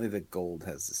 Apparently, the gold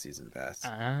has the season pass.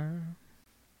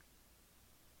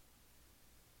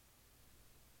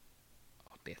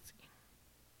 Betsy.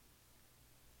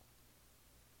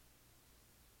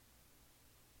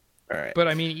 All right, but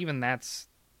I mean, even that's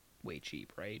way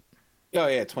cheap, right? Oh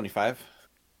yeah, 25.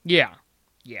 Yeah.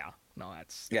 No,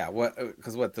 that's what?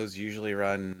 Because those usually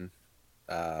run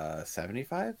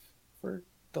 75 for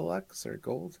deluxe or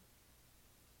gold.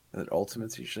 And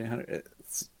ultimate's usually 100.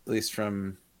 It's, at least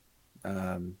from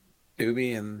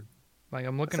Doobie and like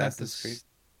I'm looking Assassin's at the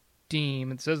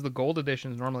Steam. It says the gold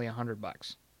edition is normally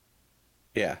 $100.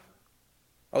 Yeah.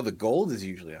 Oh, the gold is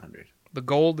usually 100. The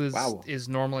gold is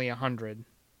normally 100,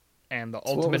 and the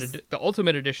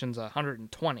ultimate edition's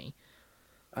 120.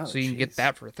 Oh, so you can get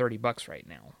that for $30 right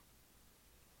now.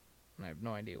 And I have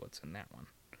no idea what's in that one.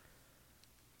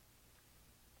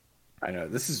 I know,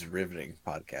 this is riveting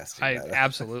podcasting.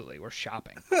 Absolutely, we're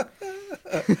shopping.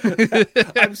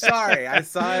 I'm sorry, I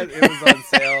saw it. It was on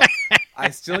sale. I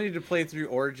still need to play through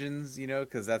Origins,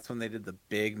 because that's when they did the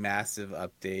big, massive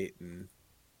update and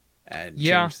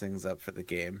Yeah, change things up for the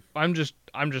game. I'm just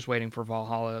waiting for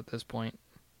Valhalla at this point.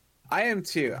 I am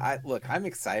too. I'm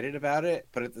excited about it,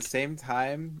 but at the same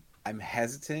time, I'm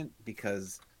hesitant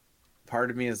because part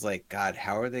of me is like, God,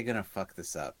 how are they gonna fuck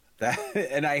this up?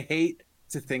 And I hate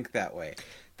to think that way,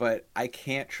 but I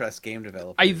can't trust game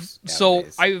developers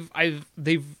nowadays.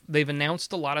 They've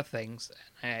announced a lot of things.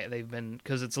 They've been,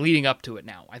 because it's leading up to it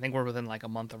now. I think we're within like a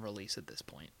month of release at this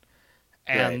point,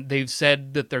 and Right. they've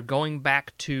said that they're going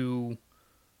back to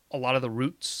a lot of the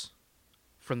roots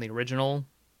from the original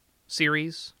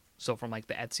series. So from like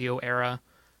the Ezio era,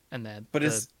 and But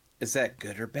is that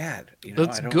good or bad?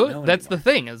 that's I don't good. know That's the anymore.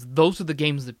 thing, is those are the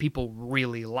games that people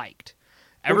really liked.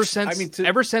 Ever Which, I since mean,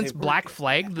 ever since they were Black good.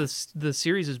 Flag, the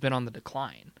series has been on the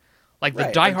decline. Like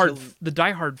Right, the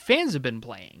diehard fans have been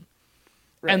playing,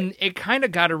 Right. and it kind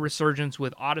of got a resurgence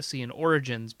with Odyssey and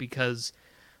Origins because,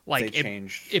 They like,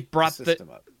 changed it brought the system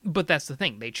up. But that's the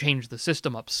thing, they changed the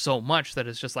system up so much that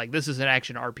it's just like, this is an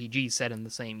action RPG set in the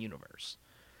same universe,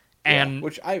 and Yeah,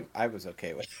 which I was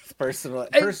okay with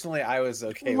personally. I was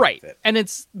okay right, with it. and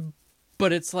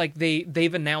but it's like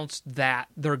they've announced that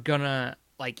they're gonna,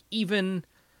 like, even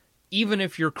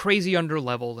if you're crazy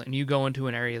underleveled and you go into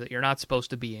an area that you're not supposed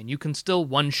to be in, you can still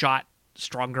one-shot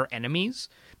stronger enemies,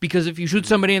 because if you shoot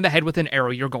somebody in the head with an arrow,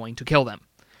 you're going to kill them.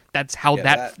 That's how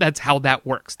that's how that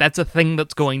works. That's a thing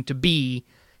that's going to be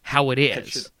how it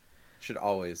is. It should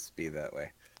always be that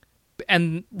way.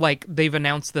 And like, they've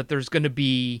announced that there's going to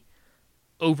be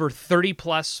over 30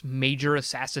 plus major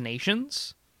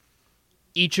assassinations,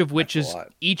 each of which That's a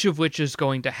lot. is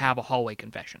going to have a hallway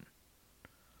confession.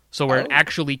 So where it Oh.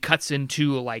 actually cuts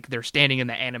into, like, they're standing in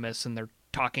the Animus and they're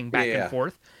talking back Yeah. and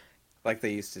forth. Like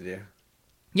they used to do.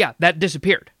 Yeah, that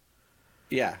disappeared.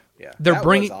 Yeah. They're That was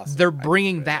bringing awesome. they're I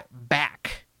bringing enjoyed that it.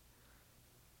 back.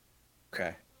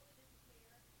 Okay.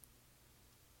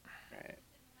 Right.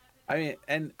 I mean,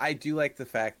 and I do like the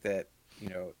fact that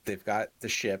they've got the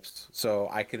ships, so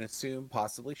I can assume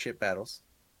possibly ship battles.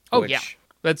 Oh which yeah,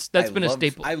 that's been a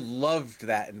staple. I loved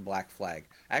that in Black Flag.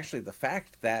 Actually, the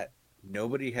fact that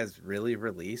nobody has really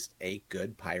released a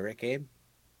good pirate game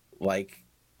like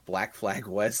Black Flag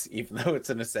was, even though it's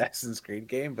an Assassin's Creed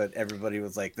game, but everybody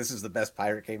was like, "This is the best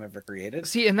pirate game ever created."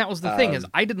 See, and that was the thing, is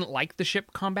Um, I didn't like the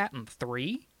ship combat in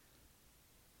 3,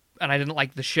 and I didn't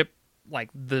like the ship, like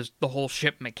the whole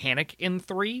ship mechanic in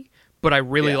 3, but I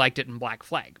really Yeah. liked it in Black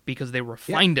Flag because they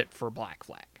refined it for Black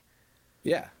Flag.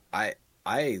 Yeah,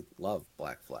 I love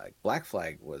Black Flag. Black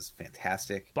Flag was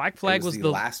fantastic. Black Flag It was the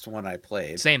the last one I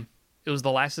played. same. It was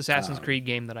the last Assassin's Um, Creed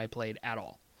game that I played at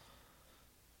all.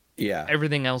 Yeah,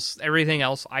 Everything else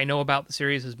I know about the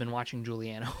series has been watching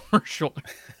Juliano for sure.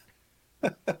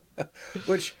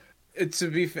 which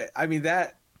to be fair, I mean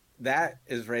that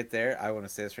is right there. I want to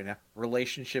say this right now.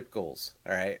 Relationship goals.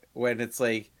 All right, when it's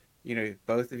like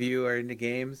both of you are into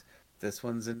games. This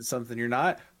one's into something you're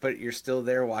not, but you're still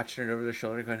there watching it over their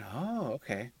shoulder, going, "Oh,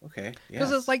 okay, Because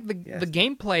yes, it's like the yes."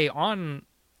 gameplay on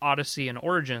Odyssey and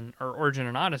Origin, or Origin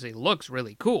and Odyssey, looks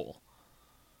really cool.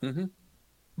 Mm-hmm.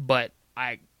 But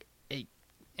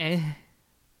and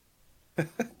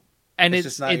It's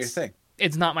just not your thing.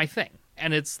 It's not my thing,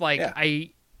 and it's like Yeah.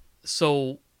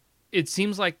 so it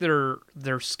seems like they're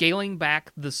scaling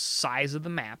back the size of the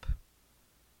map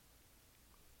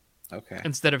Okay.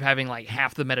 instead of having like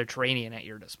half the Mediterranean at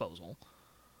your disposal,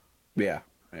 Yeah.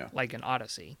 like in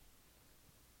Odyssey,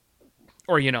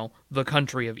 or the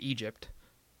country of Egypt.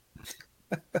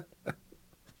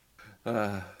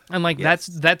 And like, yes.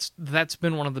 that's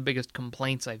been one of the biggest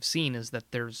complaints I've seen, is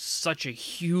that there's such a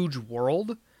huge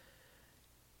world,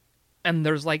 and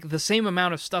there's like the same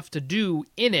amount of stuff to do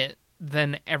in it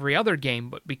than every other game,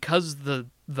 but because the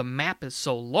map is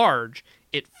so large,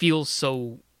 it feels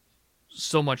so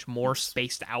much more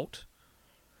spaced out.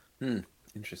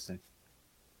 Interesting.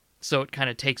 So it kind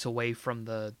of takes away from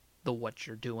the what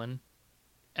you're doing,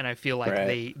 and I feel like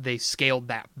Right. they scaled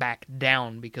that back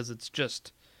down because it's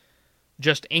just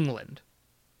England,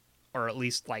 or at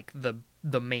least like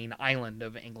the main island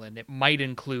of England. It might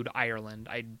include Ireland.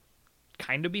 I'd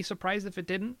kind of be surprised if it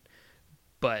didn't,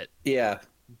 but Yeah.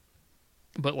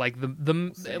 like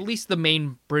see. at least the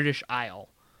main British Isle.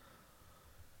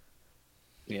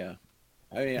 Yeah.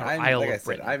 I mean, Or I'm Isle like of I said,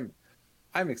 Britain.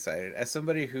 I'm excited as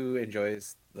somebody who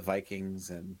enjoys the Vikings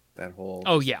and that whole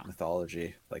Oh, yeah.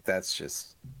 mythology. Like that's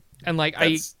And like,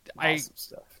 that's I awesome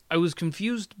stuff. I was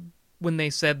confused when they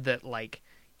said that, like,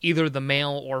 either the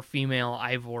male or female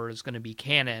Ivor is going to be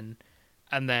canon,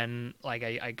 and then like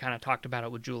I kind of talked about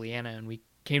it with Juliana, and we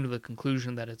came to the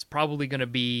conclusion that it's probably going to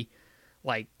be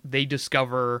like they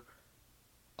discover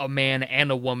a man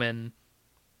and a woman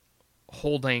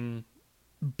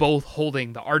both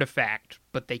holding the artifact,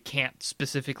 but they can't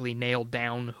specifically nail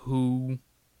down who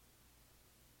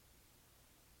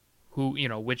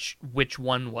which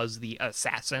one was the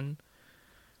assassin.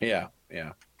 Yeah,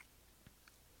 yeah.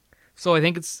 So I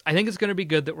think it's going to be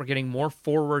good that we're getting more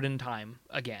forward in time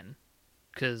again,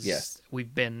 because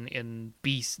we've been in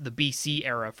the BC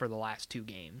era for the last 2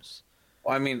 games.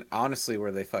 Well, I mean, honestly,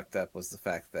 where they fucked up was the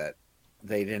fact that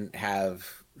they didn't have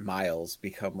Miles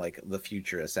become like the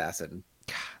future assassin,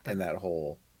 and that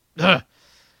whole.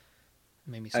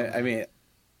 Made me so I mean,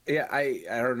 yeah, I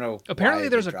don't know. Apparently,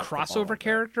 there's a crossover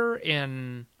character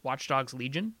in Watch Dogs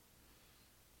Legion.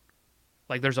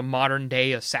 Like, there's a modern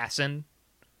day assassin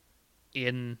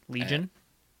in Legion.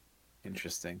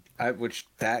 Interesting. Which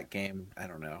that game, I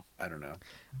don't know.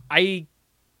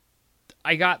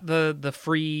 I got the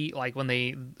free, like when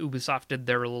Ubisoft did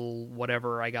their little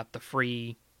whatever, I got the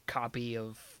free copy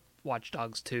of Watch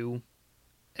Dogs 2.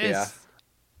 Yeah.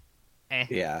 Eh.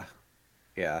 Yeah.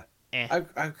 Eh.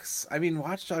 I mean,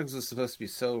 Watch Dogs was supposed to be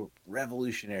so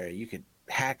revolutionary. You could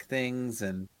hack things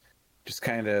and just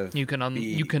kind of you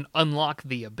can unlock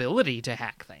the ability to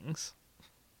hack things.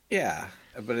 Yeah,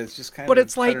 but it's just kind of. But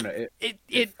it's like I don't know,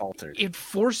 it faltered. It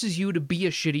forces you to be a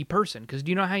shitty person, because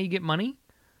do you know how you get money?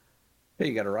 Yeah,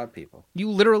 you got to rob people. You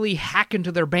literally hack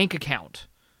into their bank account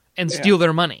and steal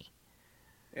their money.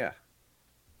 Yeah.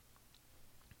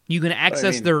 You can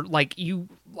access their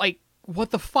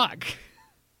what the fuck?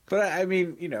 But I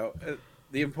mean,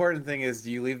 the important thing is,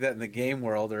 do you leave that in the game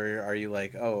world, or are you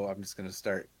like, oh, I'm just going to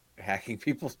start hacking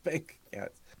people's bank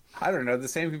accounts? I don't know. The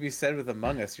same could be said with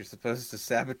Among Us. You're supposed to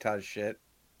sabotage shit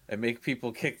and make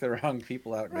people kick the wrong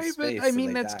people out into space. But I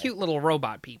mean, that's cute little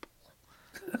robot people.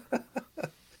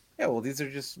 Yeah, well, these are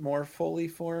just more fully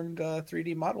formed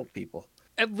 3D model people.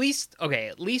 At least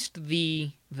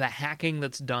the hacking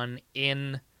that's done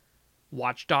in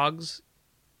Watch Dogs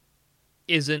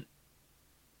isn't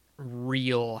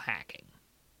real hacking.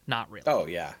 Not really. Oh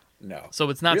yeah, no. So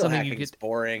it's not real something you could.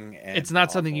 Boring. And it's not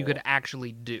awful. something you could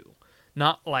actually do.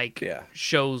 Not like Yeah.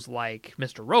 shows like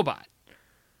Mr. Robot,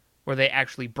 where they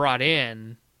actually brought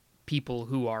in people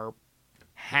who are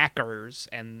hackers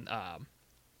and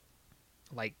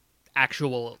like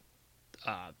actual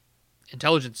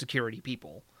intelligence security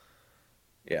people.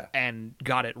 Yeah. And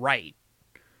got it right.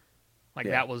 Like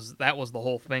that was the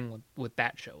whole thing with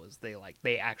that show, is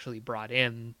they actually brought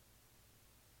in.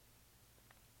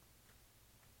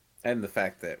 And the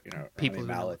fact that people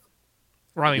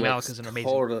Rami Malek is an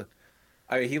amazing.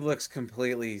 I mean, he looks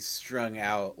completely strung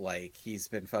out, like he's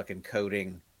been fucking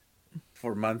coding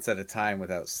for months at a time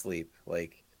without sleep.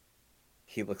 Like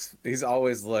he's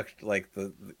always looked like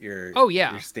your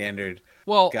standard.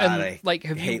 Well, God, and, I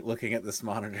hate looking at this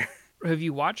monitor. Have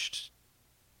you watched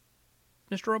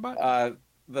Mr. Robot?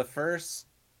 The first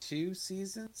 2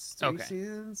 seasons, 3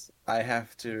 seasons. I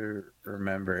have to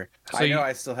remember. So I know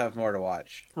I still have more to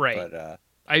watch. Right. But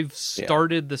I've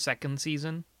started the 2nd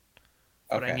season,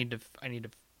 but okay. I need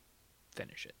to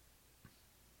finish it.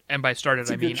 And by started,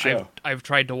 I mean I've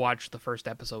tried to watch the first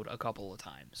episode a couple of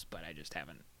times, but I just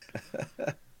haven't.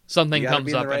 Something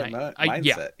comes up, and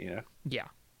mindset, yeah,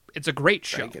 it's a great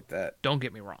show. I get that. Don't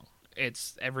get me wrong.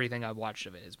 It's everything I've watched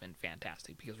of it has been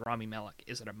fantastic, because Rami Malek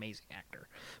is an amazing actor.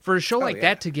 For a show like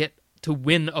that to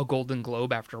win a Golden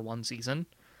Globe after 1 season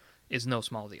is no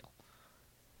small deal.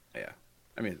 Yeah,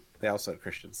 I mean, they also have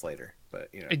Christian Slater, but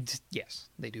yes,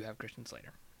 they do have Christian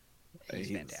Slater.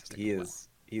 He's fantastic.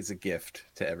 He's a gift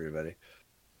to everybody.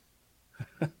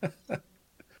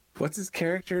 What's his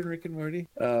character in Rick and Morty?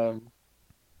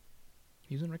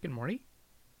 He's in Rick and Morty?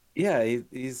 Yeah,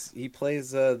 he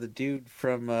plays the dude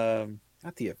from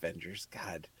not the Avengers.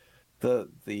 God,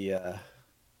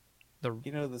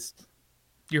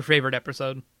 your favorite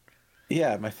episode?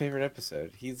 Yeah, my favorite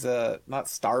episode. He's not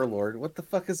Star-Lord. What the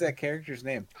fuck is that character's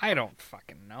name? I don't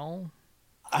fucking know.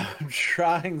 I'm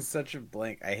trying such a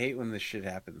blank. I hate when this shit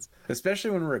happens,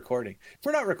 especially when we're recording. If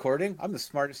we're not recording, I'm the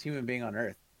smartest human being on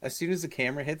earth. As soon as the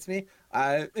camera hits me,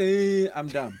 I'm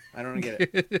dumb. I don't get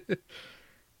it.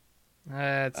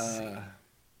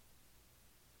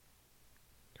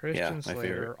 Christian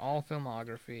Slater, all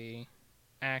filmography,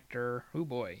 actor. Oh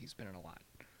boy, he's been in a lot.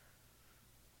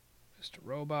 Mr.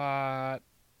 Robot.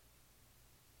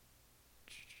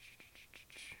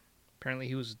 Apparently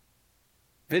he was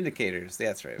Vindicators.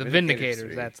 That's right. The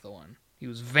Vindicators. That's the one. He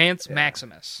was Vance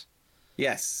Maximus.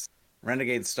 Yes,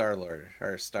 Renegade Star-Lord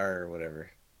or Star or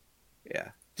whatever. Yeah.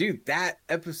 Dude, that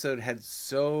episode had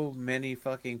so many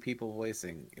fucking people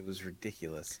voicing. It was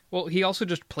ridiculous. Well, he also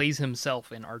just plays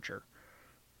himself in Archer.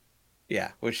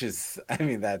 Yeah, which is, I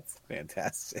mean, that's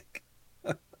fantastic.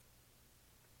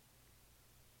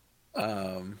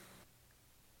 Um,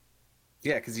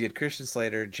 yeah, because you had Christian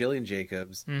Slater, Jillian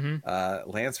Jacobs, Mm-hmm.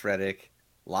 Lance Reddick,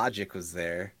 Logic was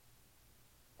there.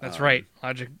 That's right.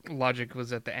 Um, Logic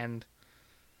was at the end.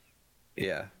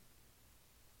 yeah,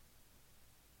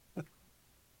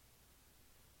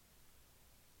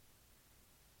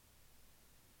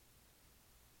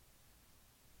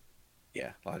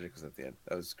 yeah, Logic was at the end.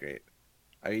 That was great.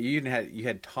 I mean, you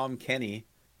had Tom Kenny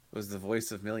was the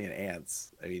voice of Million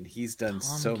Ants. I mean, he's done Tom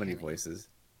so many Kenny. voices.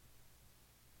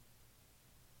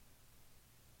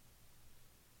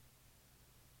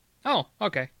 Oh,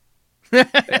 okay.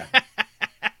 Yeah.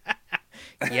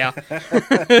 Yeah.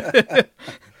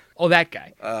 Oh, that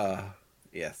guy. uh,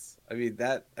 yes. I mean,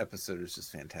 that episode is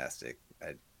just fantastic.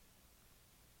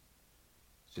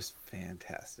 Just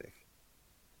fantastic.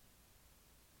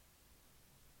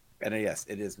 And yes,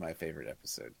 it is my favorite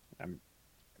episode. I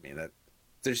mean that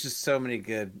there's just so many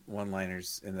good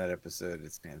one-liners in that episode.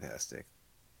 It's fantastic.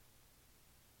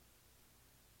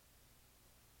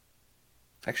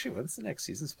 Actually, when's the next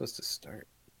season supposed to start?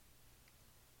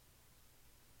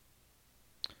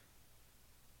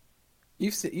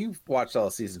 You've watched all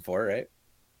of season 4, right?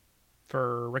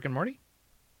 For Rick and Morty?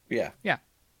 Yeah. Yeah.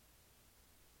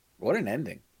 What an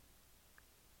ending.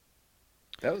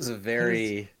 That was a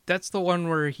very That's the one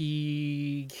where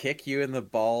he... kick you in the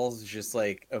balls, just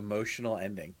like emotional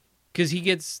ending. Because he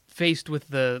gets faced with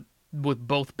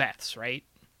both Beths, right?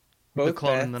 The Both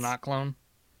clone and the Beths. not clone.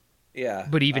 Yeah.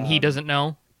 But even he doesn't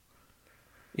know.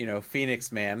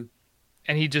 Phoenix Man.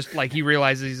 And he just, like, he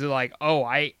realizes, he's like, oh,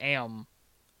 I am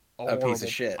A piece of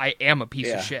shit. I am a piece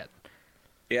Yeah. of shit.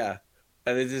 Yeah.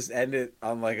 And it just ended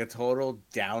on like a total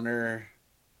downer.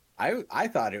 I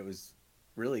thought it was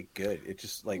really good. It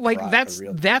just like brought a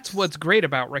real that's what's great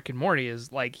about Rick and Morty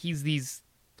is, like, he's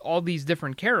all these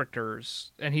different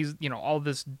characters, and he's, all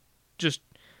this just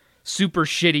super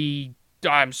shitty,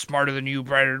 I'm smarter than you,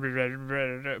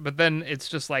 but then it's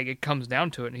just like, it comes down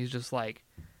to it, and he's just like,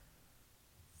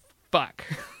 fuck.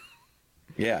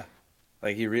 Yeah.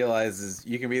 Like he realizes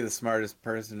you can be the smartest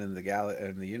person in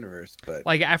the universe, but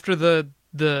Like, after the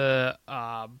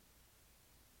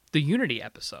Unity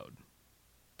episode,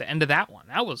 the end of that one,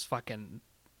 that was fucking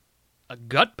a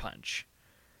gut punch.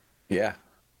 yeah.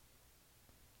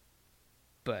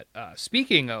 But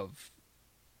speaking of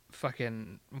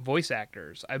fucking voice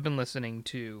actors, I've been listening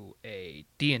to a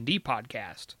D&D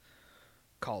podcast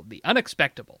called The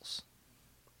Unexpectables.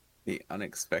 The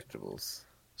Unexpectables.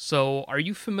 So, are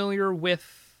you familiar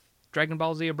with Dragon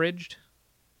Ball Z Abridged?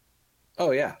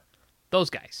 Oh yeah. Those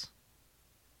guys.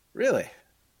 Really?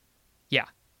 Yeah.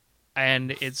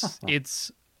 And it's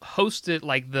hosted,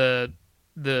 like,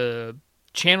 the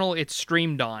channel it's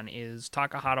streamed on is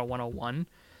Takahata 101,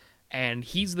 and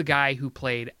he's the guy who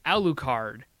played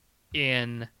Alucard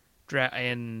in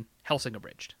Hellsing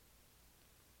Abridged.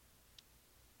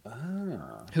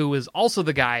 Ah. Who is also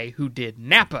the guy who did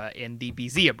Nappa in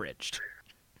DBZ Abridged.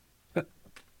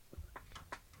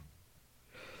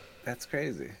 That's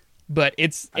crazy. But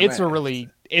it's I might a have really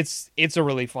it's a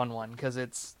really fun one because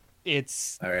it's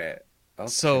All right. I'll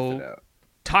So- check it out.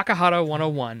 Takahata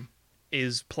 101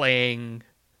 is playing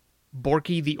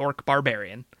Borky the Orc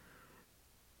Barbarian,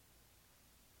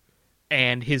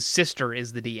 and his sister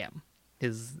is the DM.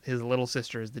 His little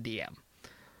sister is the DM,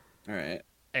 All right.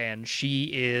 and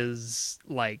she is,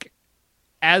 like,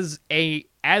 as a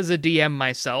DM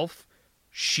myself,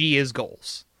 she is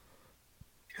goals.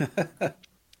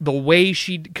 The way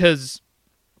because,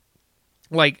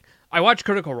 like, I watch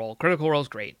Critical Role. Critical Role's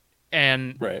great,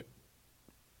 and Right.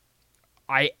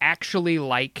 I actually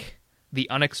like The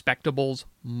Unexpectables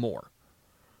more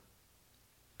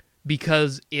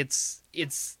because it's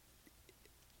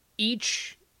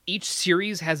each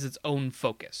series has its own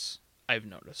focus. I've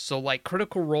noticed. So, like,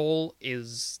 Critical Role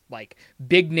is, like,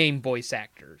 big name voice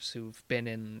actors who've been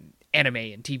in anime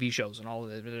and TV shows and all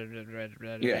of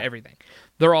everything.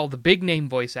 They're all the big name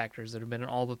voice actors that have been in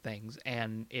all the things,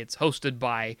 and it's hosted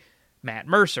by Matt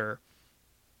Mercer,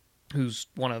 who's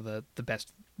one of the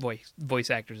best voice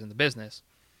actors in the business,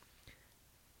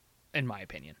 in my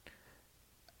opinion.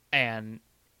 And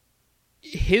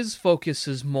his focus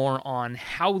is more on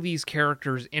how these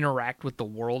characters interact with the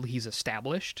world he's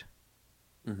established.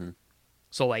 Mm-hmm.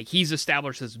 So, like, he's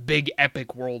established this big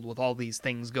epic world with all these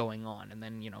things going on, and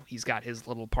then, he's got his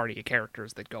little party of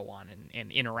characters that go on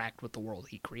and interact with the world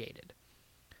he created.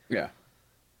 Yeah.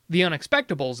 The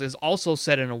Unexpectables is also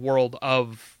set in a world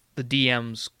of the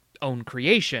DM's own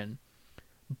creation,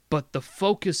 but the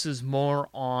focus is more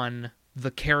on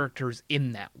the characters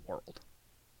in that world.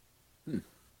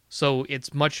 So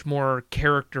it's much more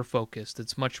character focused.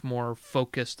 It's much more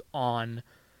focused on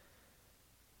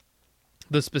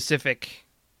the specific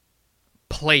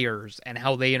players and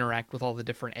how they interact with all the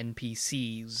different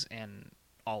NPCs and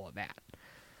all of that.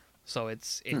 So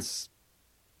it's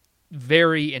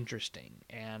very interesting,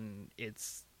 and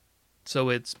it's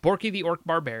Borky the Orc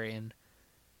Barbarian,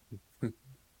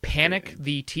 Panic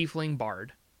the Tiefling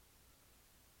Bard,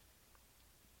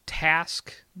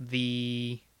 Task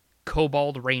the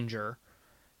Kobold Ranger,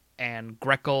 and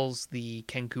Greckles the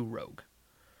Kenku Rogue.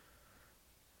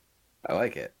 I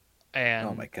like it. And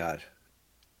oh my god.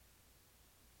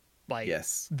 Like,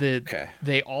 yes.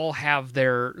 They all have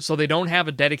their... So they don't have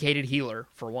a dedicated healer,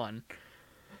 for one.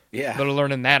 Yeah. They're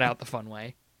learning that out the fun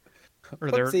way. Or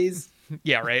Whoopsies.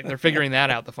 Yeah, right. They're figuring that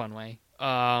out the fun way.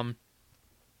 And,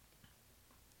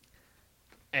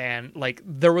 like,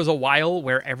 there was a while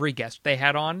where every guest they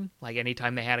had on, like,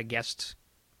 anytime they had a guest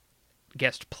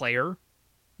player,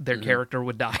 their character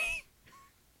would die.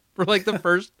 For, like, the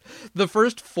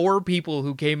first 4 people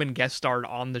who came and guest starred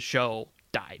on the show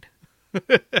died.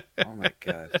 Oh my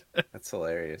god. That's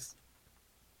hilarious.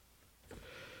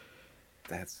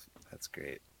 That's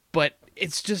great. But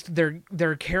it's just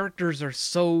their characters are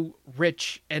so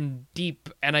rich and deep,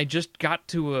 and I just got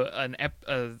to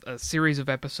a series of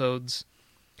episodes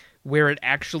where it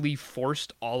actually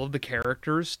forced all of the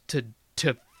characters to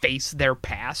face their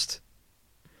past.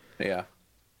 Yeah.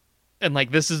 And,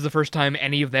 like, this is the first time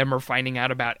any of them are finding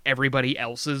out about everybody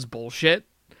else's bullshit.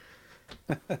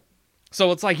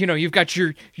 So it's like, you know, you've got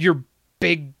your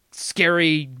big,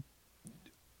 scary,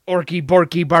 orky,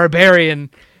 borky barbarian,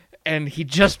 and he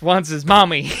just wants his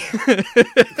mommy.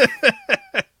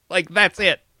 Like, that's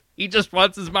it. He just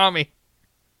wants his mommy.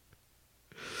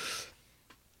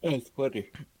 That's funny.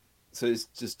 So he's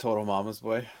just total mama's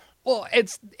boy? Well,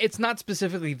 it's not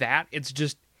specifically that. It's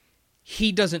just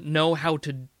he doesn't know how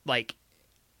to, like,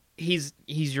 he's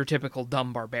your typical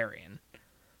dumb barbarian.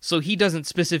 So he doesn't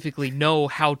specifically know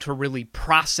how to really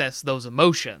process those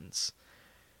emotions.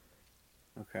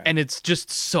 Okay. And it's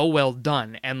just so well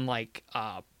done. And, like,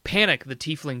 Panic, the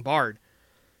Tiefling Bard,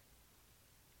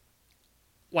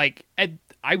 like,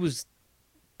 I was,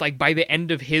 like, by the end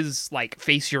of his, like,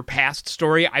 Face Your Past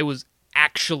story, I was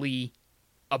actually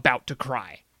about to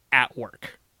cry at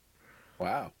work.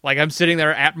 Wow. Like, I'm sitting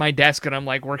there at my desk and I'm,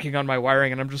 like, working on my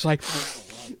wiring and I'm just like...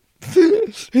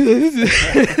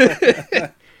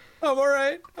 I'm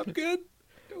alright. I'm good.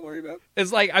 Don't worry about it.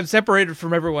 It's like I'm separated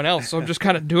from everyone else, so I'm just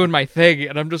kind of doing my thing,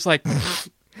 and I'm just like...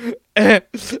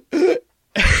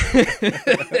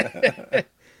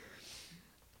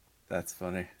 That's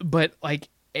funny. But, like,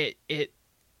 it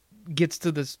gets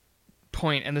to this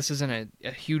point, and this isn't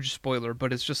a huge spoiler,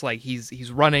 but it's just like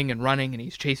he's running and running, and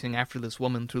he's chasing after this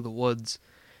woman through the woods,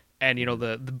 and, you know,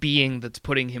 the being that's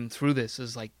putting him through this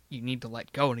is like, you need to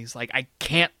let go, and he's like, I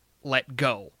can't let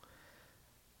go.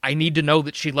 I need to know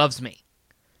that she loves me.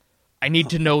 I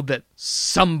need to know that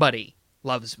somebody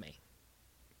loves me.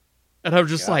 And I'm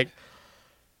just like,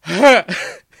 God,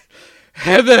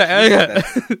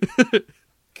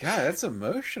 that's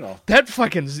emotional. That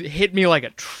fucking hit me like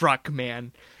a truck,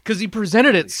 man. Because he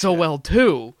presented it so well,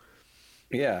 too.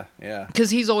 Yeah, yeah. Because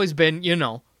he's always been, you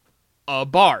know, a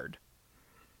bard.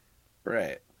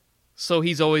 Right. So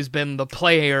he's always been the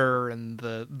player and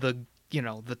the you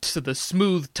know, the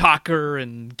smooth talker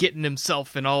and getting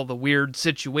himself in all the weird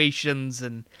situations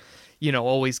and, you know,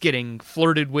 always getting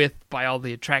flirted with by all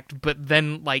the attractive. But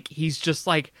then, like, he's just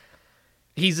like,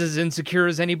 he's as insecure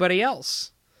as anybody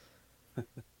else.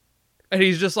 And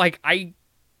he's just like, I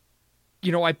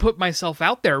put myself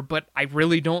out there, but I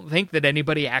really don't think that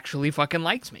anybody actually fucking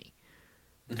likes me.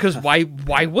 Because why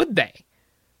would they?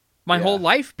 My whole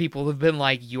life, people have been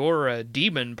like, you're a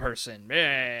demon person.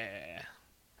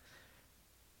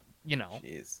 You know.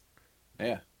 Jeez.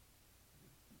 Yeah.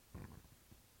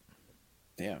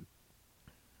 Damn.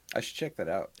 I should check that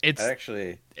out.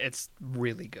 It's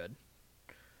really good.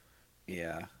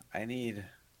 Yeah. I need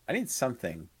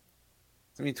something.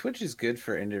 I mean, Twitch is good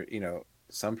for, you know,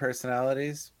 some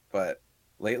personalities, but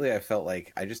lately I felt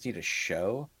like I just need a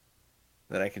show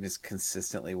that I can just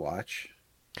consistently watch.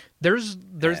 There's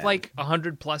like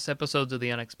 100+ episodes of The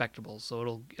Unexpectables,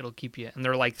 so it'll keep you, and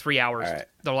they're like 3 hours. Right.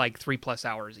 They're like 3+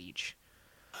 hours each.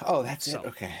 Oh, that's it.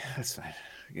 Okay, that's fine.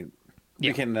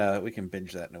 We can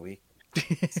binge that in a week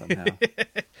somehow.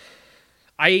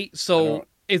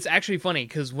 It's actually funny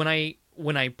because when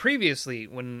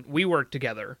we worked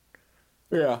together,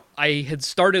 I had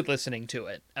started listening to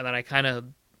it, and then I kind of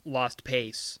lost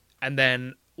pace, and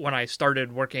then when I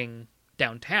started working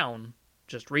downtown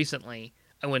just recently,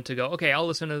 I went to go, okay, I'll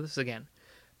listen to this again.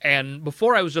 And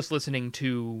before I was just listening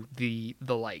to the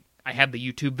like, I had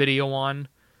the YouTube video on.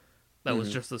 That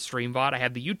was just the stream VOD. I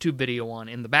had the YouTube video on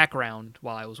in the background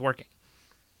while I was working.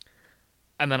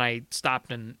 And then I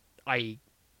stopped and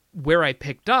where I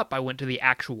picked up, I went to the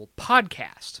actual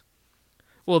podcast.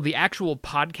 Well, the actual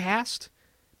podcast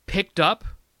picked up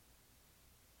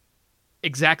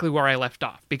exactly where I left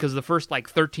off, because the first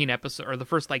 13 episodes, or the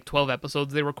first 12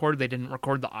 episodes they recorded, they didn't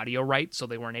record the audio right, so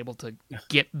they weren't able to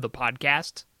get the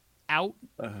podcast out.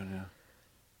 Oh no.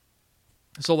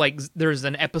 So there's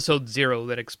an episode 0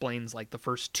 that explains the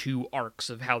first 2 arcs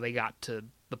of how they got to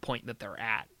the point that they're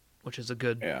at, which is a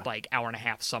good hour and a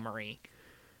half summary.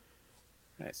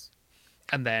 Nice.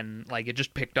 And then it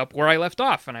just picked up where I left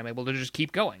off, and I'm able to just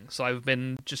keep going. So I've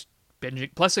been just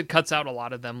binging. Plus it cuts out a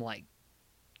lot of them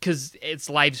because it's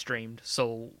live streamed,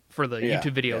 so for the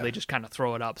YouTube video, they just kind of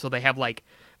throw it up. So they have a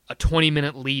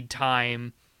 20-minute lead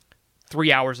time,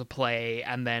 3 hours of play,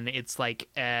 and then it's a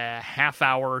half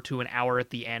hour to an hour at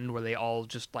the end where they all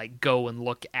just go and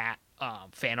look at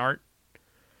fan art.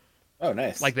 Oh,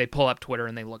 nice. They pull up Twitter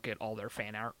and they look at all their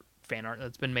fan art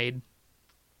that's been made.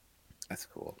 That's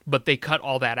cool. But they cut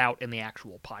all that out in the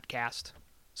actual podcast,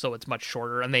 so it's much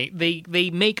shorter. And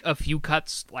they make a few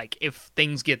cuts, if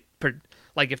things get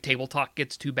if table talk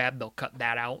gets too bad, they'll cut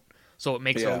that out, so it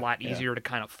makes it a lot easier to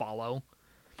kind of follow.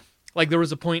 There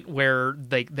was a point where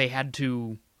they had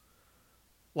to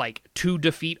to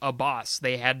defeat a boss,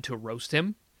 they had to roast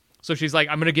him. So she's like,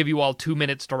 I'm going to give you all 2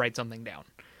 minutes to write something down.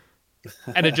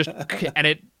 And it just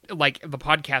the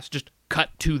podcast just cut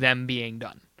to them being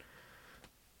done.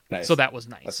 Nice. So that was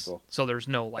nice. That's cool. So there's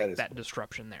no that cool.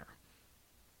 disruption there.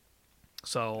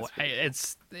 So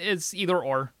it's either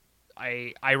or.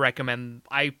 I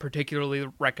particularly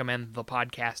recommend the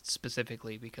podcast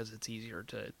specifically because it's easier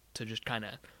to just kind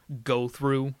of go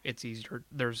through. It's easier.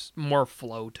 There's more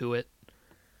flow to it.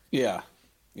 Yeah.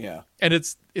 Yeah. And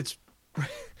it's it's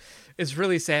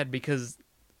really sad because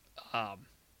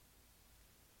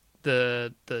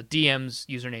the DM's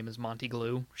username is Monty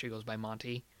Glue. She goes by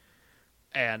Monty.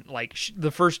 And the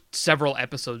first several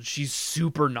episodes, she's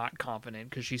super not confident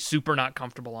because she's super not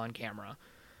comfortable on camera.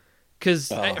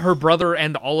 Because her brother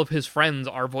and all of his friends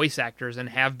are voice actors and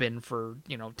have been for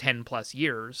 10 plus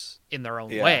years in their own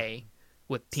way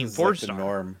with Team 4-Star. The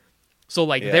norm. So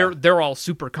they're all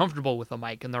super comfortable with the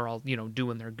mic and they're all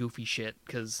doing their goofy shit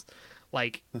because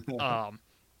the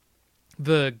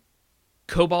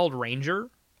Kobold Ranger,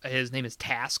 his name is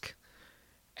Task,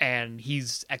 and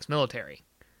he's ex-military.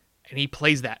 And he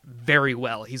plays that very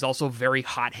well. He's also very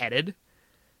hot-headed.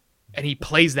 And he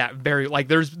plays that very...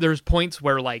 there's points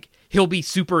where, he'll be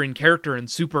super in character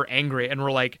and super angry. And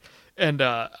we're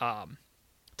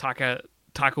Taka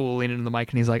will lean into the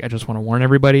mic and he's like, I just want to warn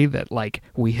everybody that,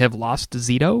 we have lost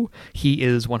Zito. He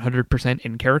is 100%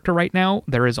 in character right now.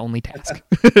 There is only Task.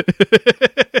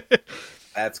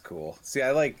 That's cool. See,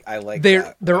 I like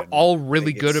they're all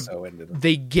really good.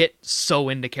 They get so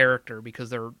into character because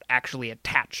they're actually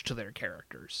attached to their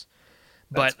characters.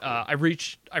 But cool. I've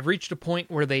reached a point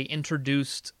where they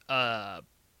introduced an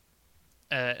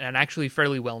actually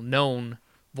fairly well known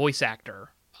voice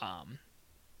actor,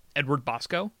 Edward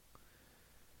Bosco.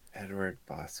 Edward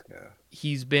Bosco.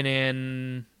 He's been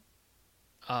in.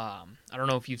 I don't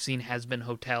know if you've seen Has Been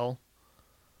Hotel.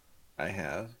 I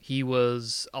have. He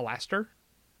was Alastair.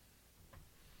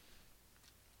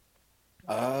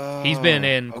 Oh, he's been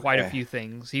in quite a few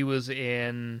things. He was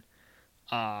in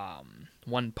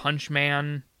One Punch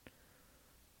Man.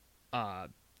 Obviously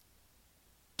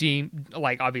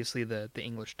the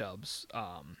English dubs.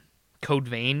 Code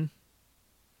Vein.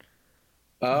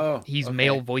 Oh, he's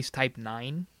male voice type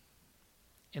 9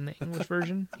 in the English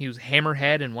version. He was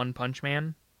Hammerhead in One Punch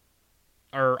Man.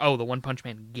 The One Punch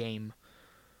Man game.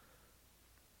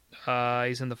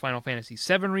 He's in the Final Fantasy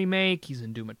VII remake. He's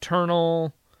in Doom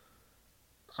Eternal.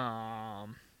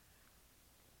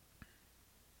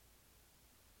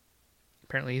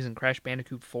 Apparently he's in Crash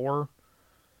Bandicoot 4.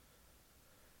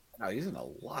 Oh, he's in a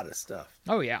lot of stuff.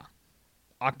 Oh, yeah.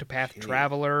 Octopath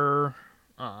Traveler.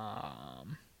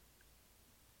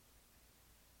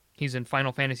 He's in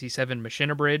Final Fantasy VII Machine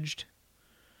Abridged,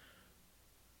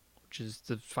 which is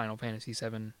the Final Fantasy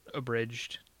VII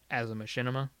abridged as a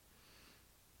machinima.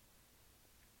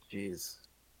 Jeez.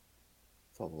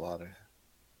 It's a lot of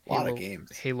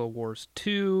games. Halo Wars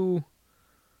 2,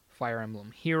 Fire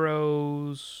Emblem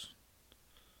Heroes.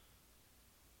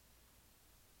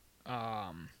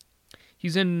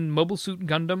 He's in Mobile Suit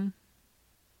Gundam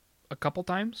a couple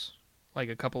times,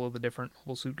 a couple of the different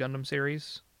Mobile Suit Gundam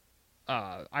series.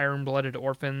 Iron Blooded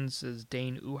Orphans is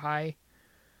Dane Uhai.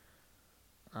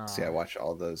 See, I watch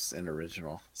all those in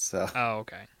original. So Oh,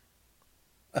 okay.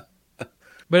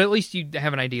 But at least you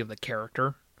have an idea of the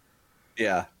character.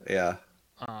 yeah.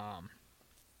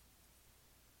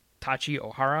 Tachi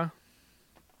Ohara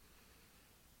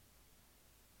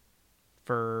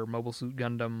for Mobile Suit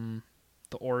Gundam,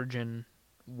 The Origin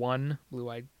 1, Blue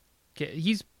Eyed Kid.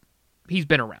 He's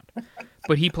been around,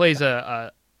 but he plays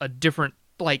a different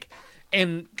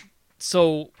and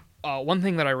so one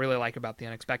thing that I really like about the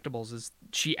Unexpectables is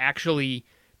she actually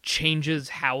changes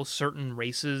how certain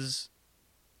races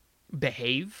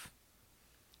behave.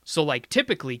 So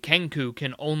typically Kenku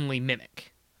can only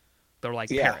mimic. They're like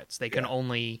parrots. They can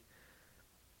only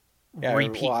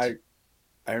repeat. Well,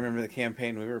 I remember the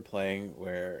campaign we were playing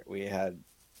where we had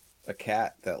a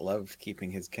cat that loved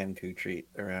keeping his Kenku treat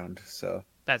around. So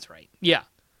that's right. Yeah.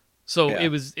 So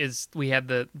we had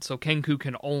so Kenku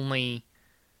can only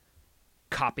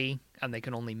copy and they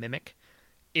can only mimic.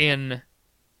 In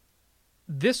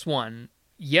this one,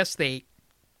 yes,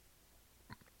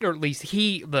 or at least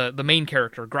the main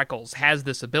character, Greckles, has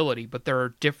this ability, but there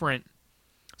are different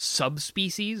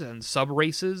subspecies and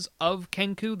subraces of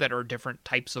Kenku that are different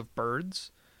types of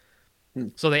birds.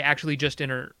 So they actually just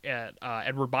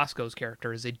Edward Bosco's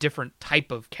character is a different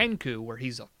type of Kenku where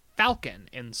he's a falcon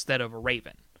instead of a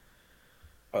raven.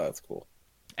 Oh, that's cool.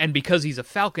 And because he's a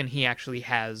falcon, he actually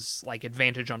has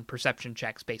advantage on perception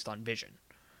checks based on vision.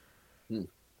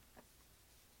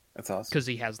 That's awesome. Because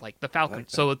he has the falcon,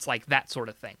 so it's that sort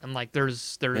of thing. And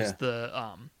there's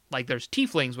the there's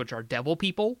tieflings, which are devil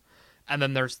people, and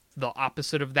then there's the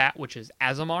opposite of that, which is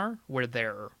Azamar, where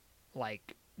they're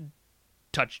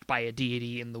touched by a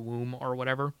deity in the womb or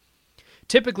whatever.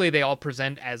 Typically, they all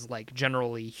present as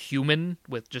generally human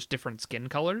with just different skin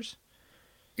colors.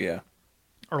 Yeah.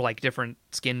 Or different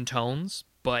skin tones,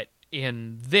 but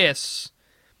in this,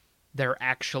 they're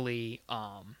actually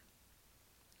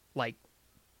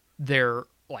they're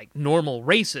normal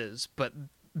races, but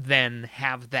then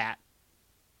have that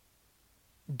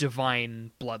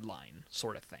divine bloodline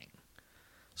sort of thing.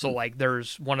 So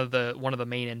there's one of the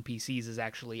main NPCs is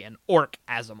actually an orc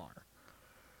Azamar.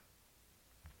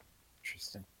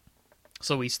 Interesting.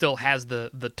 So he still has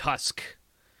the tusk,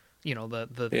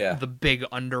 the big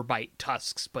underbite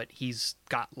tusks, but he's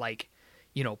got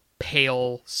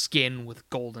pale skin with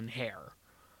golden hair.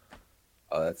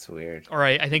 Oh, that's weird. Or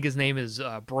I think his name is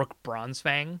Brook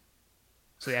Bronzefang.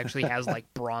 So he actually has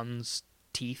bronze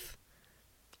teeth.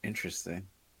 Interesting.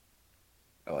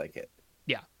 I like it.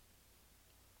 Yeah.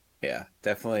 Yeah,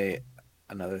 definitely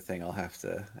another thing I'll have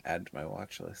to add to my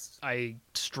watch list. I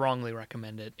strongly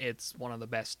recommend it. It's one of the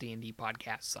best D&D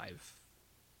podcasts I've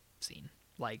seen.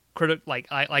 Like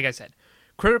I said,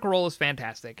 Critical Role is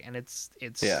fantastic, and it's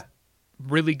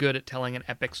really good at telling an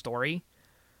epic story.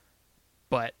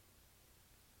 But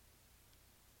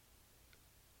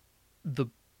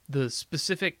the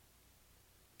specific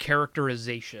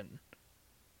characterization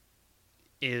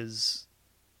is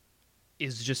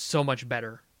just so much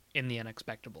better in the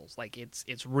Unexpectables.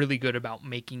 It's really good about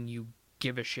making you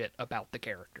give a shit about the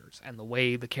characters, and the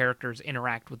way the characters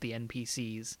interact with the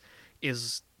NPCs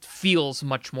feels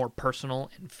much more personal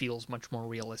and feels much more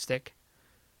realistic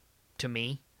to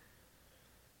me.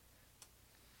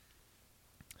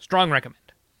 Strong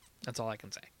recommend. That's all I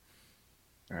can say.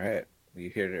 All right. You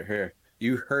heard it here.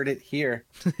 You heard it here.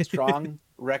 Strong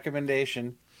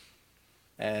recommendation.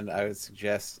 And I would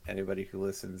suggest anybody who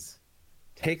listens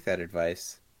take that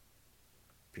advice,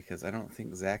 because I don't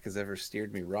think Zach has ever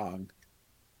steered me wrong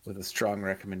with a strong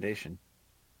recommendation.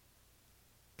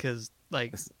 Because,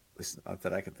 It's not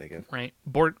that I can think of. Right.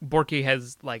 Borky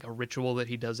has, a ritual that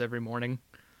he does every morning.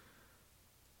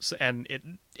 So, and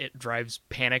it drives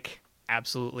Panic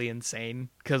absolutely insane.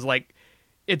 Because,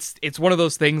 it's one of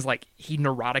those things, he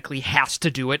neurotically has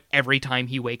to do it every time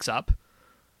he wakes up.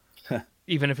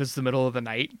 Even if it's the middle of the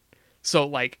night. So,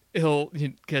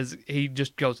 because he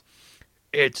just goes,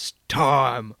 "It's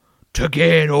time to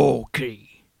get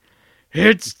Oki.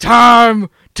 It's time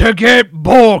to get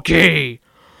Borky."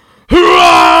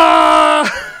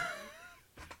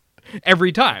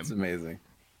 Every time. It's amazing.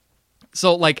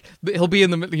 So, he'll be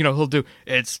in the, he'll do,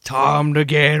 "It's time to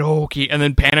get Oki," and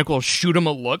then Panic will shoot him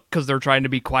a look because they're trying to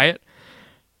be quiet.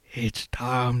 "It's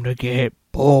time to get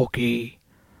Borky.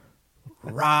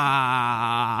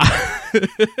 Rah!"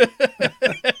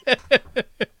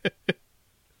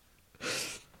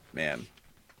 Man.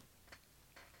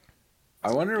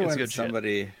 I wonder when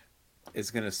somebody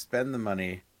is going to spend the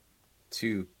money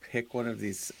to pick one of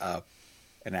these up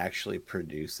and actually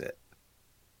produce it.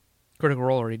 Critical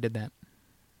Role already did that.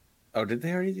 Oh, did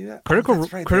they already do that? Critical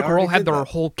Role had their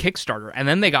whole Kickstarter, and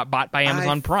then they got bought by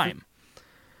Amazon Prime.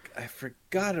 I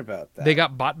forgot about that. They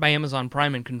got bought by Amazon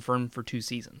Prime and confirmed for 2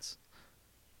 seasons.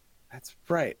 That's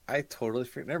right. I totally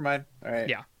forgot. Never mind. All right.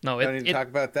 Yeah, no, Don't need to talk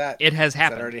about that. It has 'Cause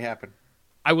happened. That already happened.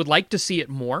 I would like to see it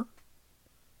more.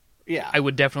 Yeah. I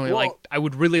would definitely Well, I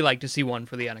would really like to see one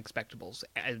for the Unexpectables,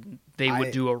 and they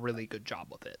would do a really good job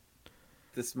with it.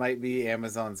 This might be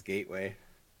Amazon's gateway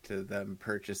to them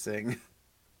purchasing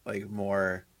like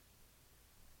more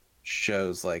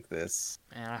shows like this.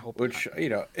 And I hope Which, not. you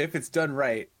know, if it's done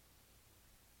right,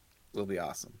 will be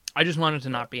awesome. I just want it to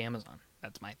not be Amazon.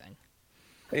 That's my thing.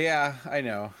 Yeah, I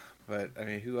know. But, I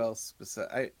mean, who else?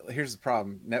 Here's the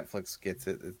problem. Netflix gets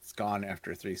it. It's gone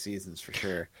after 3 seasons for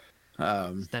sure.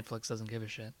 Netflix doesn't give a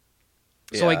shit.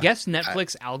 So I Yeah, guess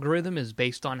Netflix algorithm is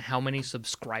based on how many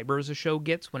subscribers a show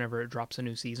gets whenever it drops a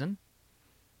new season.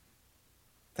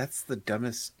 that's the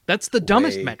dumbest. That's the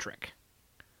dumbest way. metric.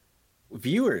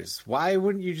 Viewers. Why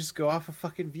wouldn't you just go off of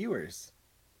fucking viewers?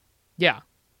 Yeah.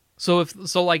 So if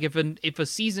a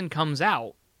season comes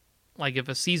out, like if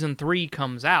a season 3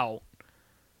 comes out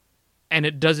and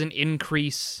it doesn't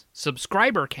increase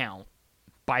subscriber count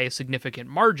by a significant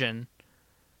margin,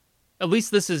 at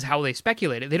least this is how they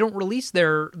speculate it. They don't release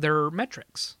their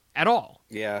metrics at all.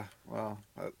 Yeah, well,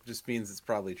 that just means it's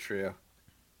probably true.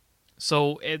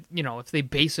 So if they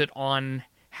base it on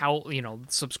how,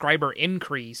 subscriber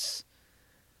increase,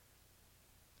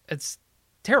 it's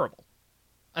terrible.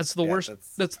 That's the worst.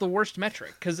 That's the worst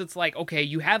metric, because it's like, okay,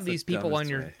 you have these people on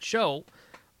your show.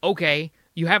 Okay,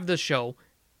 you have this show.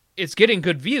 It's getting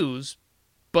good views,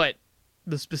 but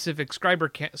the specific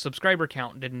subscriber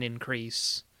count didn't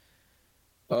increase.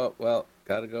 Oh, well,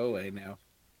 gotta go away now.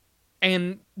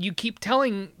 And you keep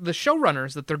telling the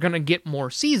showrunners that they're going to get more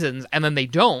seasons, and then they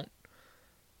don't.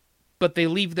 But they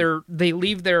leave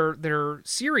their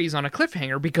series on a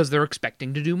cliffhanger because they're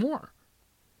expecting to do more.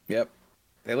 Yep.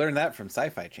 They learned that from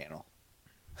Sci-Fi Channel.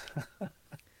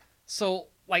 So,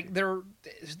 like, there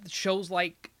shows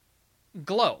like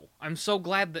Glow. I'm so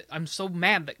mad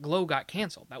that Glow got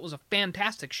canceled. That was a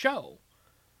fantastic show.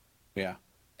 Yeah.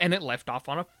 And it left off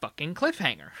on a fucking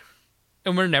cliffhanger.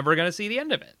 And we're never going to see the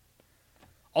end of it.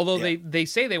 Although they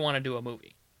say they want to do a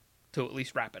movie to at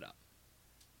least wrap it up.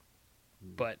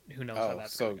 But who knows how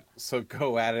that's going to go. So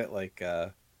go at it like,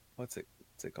 what's it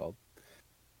called?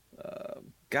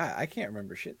 God, I can't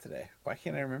remember shit today. Why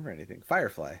can't I remember anything?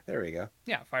 Firefly. There we go.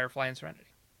 Yeah, Firefly and Serenity.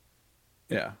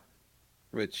 Yeah.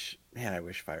 Which, man, I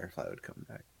wish Firefly would come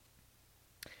back.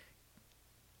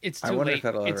 It's too late.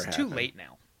 It's too late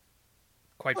now.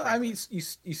 Quite frankly. I mean,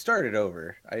 you started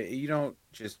over. You don't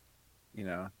just,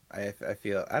 I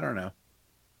feel, I don't know.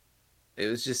 It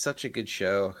was just such a good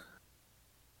show.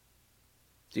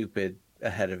 Stupid,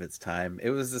 ahead of its time.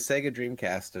 It was the Sega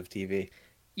Dreamcast of TV.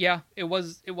 Yeah, it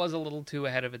was a little too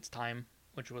ahead of its time,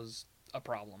 which was a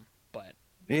problem, but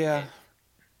yeah,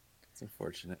 it's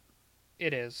unfortunate.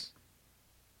 It is.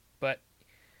 But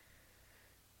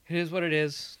it is what it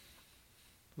is.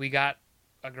 We got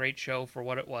a great show for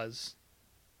what it was.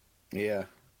 Yeah.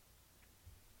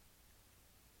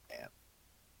 Man.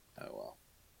 Oh well.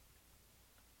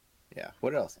 Yeah.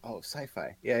 What else? Oh,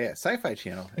 Sci-Fi. Yeah. Sci-Fi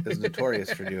Channel is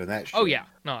notorious for doing that shit. Oh yeah.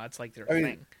 No, that's like their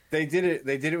thing. They did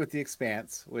it with The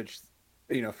Expanse, which,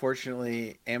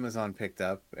 fortunately Amazon picked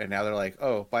up, and now they're like,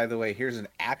 oh, by the way, here's an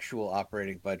actual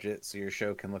operating budget, so your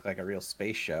show can look like a real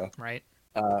space show. Right.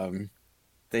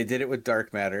 They did it with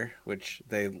Dark Matter, which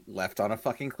they left on a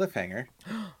fucking cliffhanger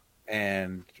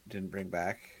and didn't bring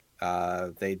back.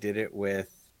 They did it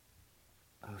with,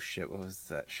 oh shit, what was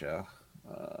that show?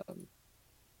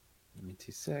 Give me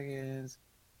 2 seconds.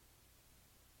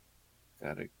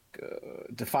 Gotta go.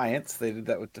 Defiance. They did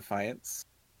that with Defiance.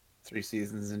 3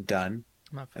 seasons and done.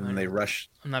 And then they rushed.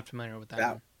 I'm not familiar with that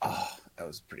one. Oh, that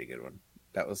was a pretty good one.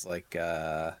 That was like,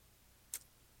 I'd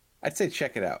say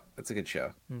check it out. It's a good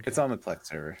show. Okay. It's on the Plex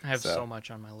server. I have so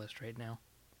much on my list right now.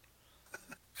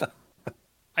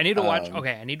 I need to watch.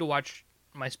 I need to watch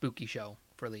my spooky show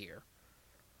for the year,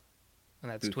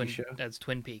 and that's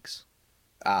Twin Peaks.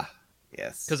 Ah,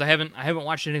 yes. Because I haven't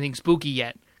watched anything spooky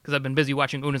yet because I've been busy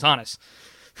watching Unasanas.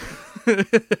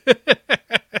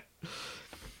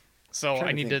 So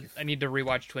I need to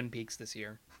rewatch Twin Peaks this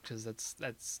year because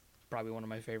that's probably one of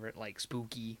my favorite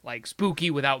spooky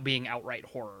without being outright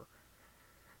horror.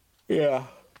 Yeah.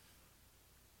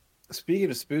 Speaking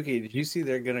of spooky, did you see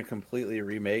they're going to completely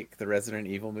remake the Resident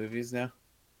Evil movies now?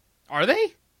 Are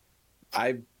they?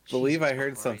 I believe I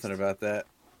heard something about that.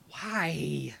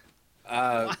 Why?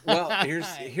 Well,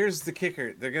 here's the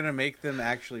kicker. They're going to make them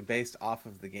actually based off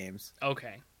of the games.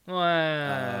 Okay.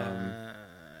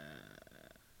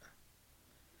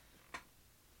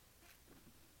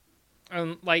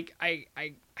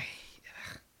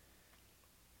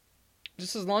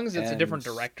 Just as long as it's a different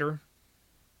director.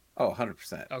 Oh,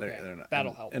 100%. Okay, They're not,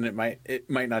 that'll help. And it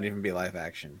might not even be live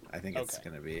action. I think it's Okay.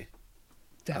 going to be.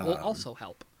 That will also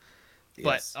help.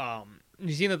 Yes. But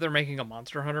you seen that they're making a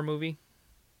Monster Hunter movie?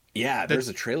 Yeah, there's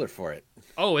a trailer for it.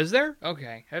 Oh, is there?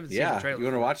 Okay, I haven't seen the trailer. You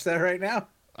want to watch that right now?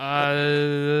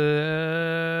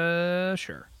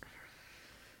 Sure.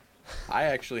 I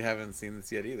actually haven't seen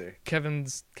this yet either.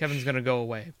 Kevin's gonna go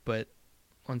away, but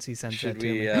once he sends Should that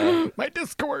to we, me, my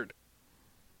Discord.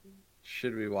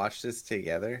 Should we watch this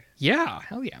together? Yeah,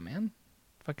 hell yeah, man!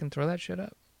 Fucking throw that shit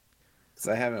up. Because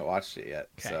I haven't watched it yet.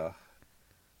 Okay. So.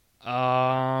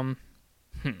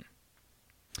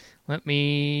 Let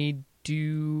me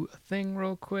do a thing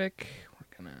real quick. We're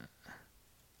gonna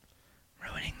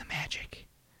ruining the magic.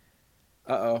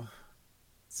 Uh-oh.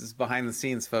 This is behind the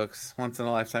scenes, folks. Once in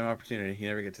a lifetime opportunity. You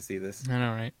never get to see this. I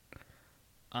know, right?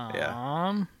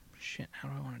 Yeah. Shit. How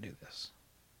do I want to do this?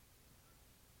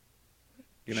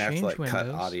 You're gonna have to cut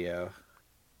audio.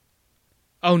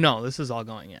 Oh no, this is all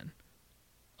going in.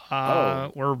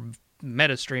 We're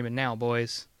meta streaming now,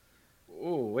 boys.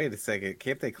 Oh, wait a second.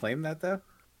 Can't they claim that though?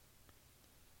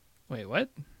 Wait, what?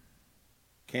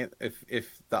 Can't if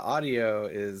the audio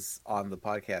is on the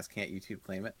podcast, can't YouTube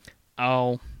claim it?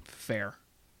 Oh, fair.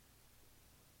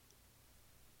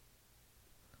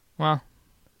 Well,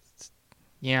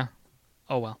 yeah.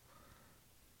 Oh well.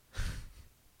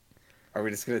 Are we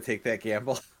just gonna take that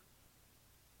gamble?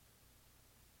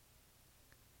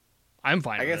 I'm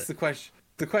fine. I guess the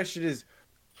question is,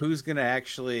 who's gonna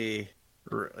actually,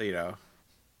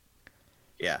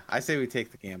 Yeah, I say we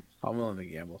take the gamble. I'm willing to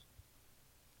gamble.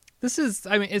 This is,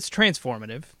 I mean, it's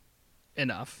transformative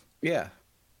enough. Yeah.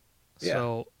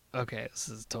 So, okay, this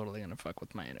is totally gonna fuck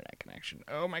with my internet connection.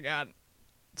 Oh my god.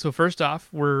 So first off,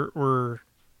 we're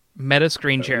meta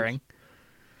screen sharing.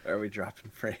 Are we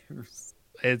dropping frames?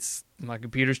 It's my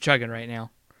computer's chugging right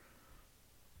now.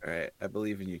 All right, I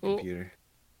believe in you, computer.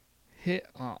 I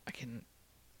can.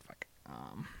 Fuck.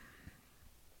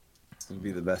 This would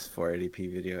be the best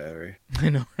 480p video ever. I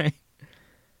know, right?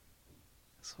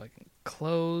 So I can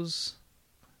close.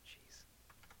 Jeez.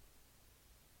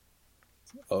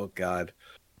 Oh God,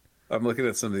 I'm looking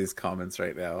at some of these comments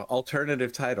right now.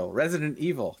 Alternative title: Resident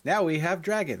Evil. Now we have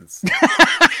dragons.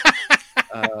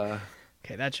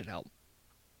 Okay, that should help.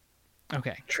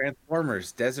 Okay.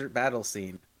 Transformers: Desert Battle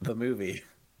Scene. The movie.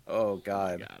 Oh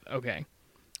God. Okay.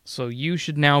 So you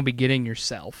should now be getting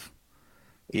yourself.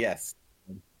 Yes.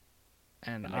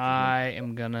 And I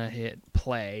am gonna hit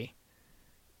play.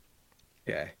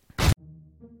 Yeah.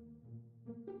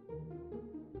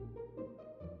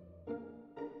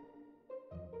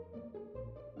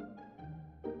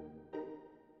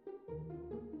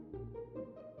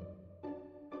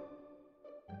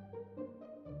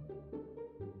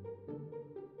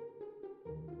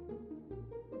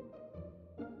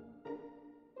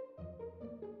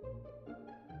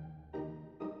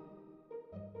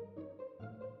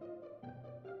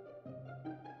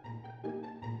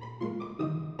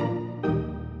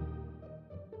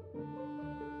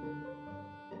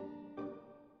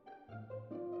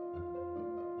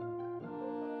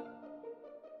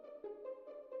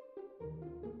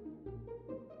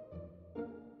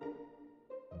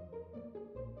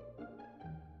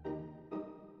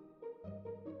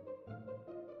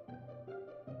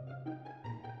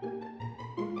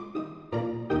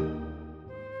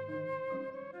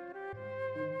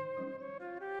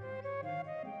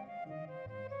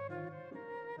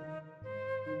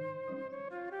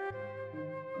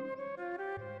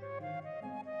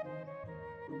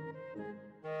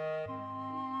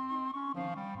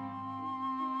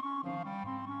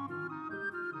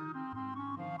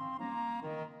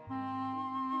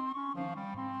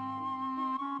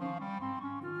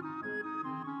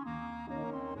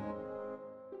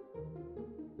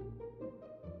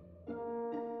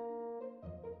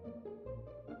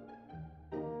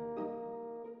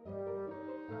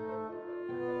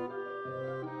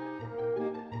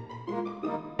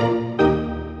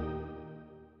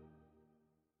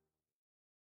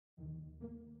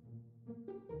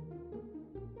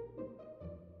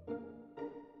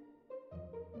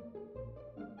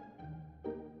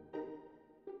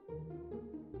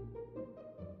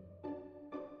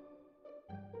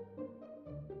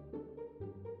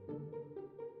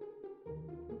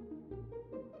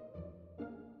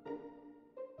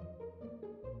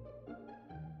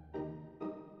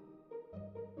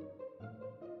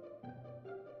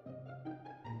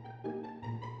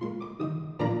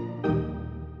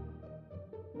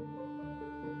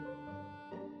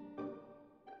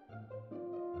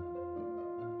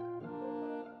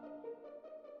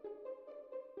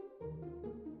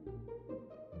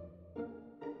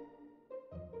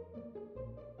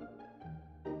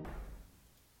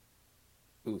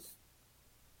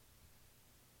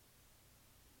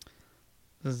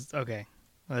 Booth. Okay,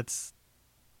 let's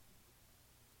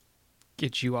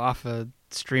get you off of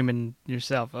streaming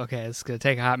yourself. Okay, it's gonna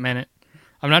take a hot minute.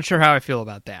 I'm not sure how I feel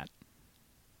about that.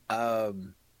 The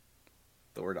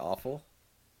word awful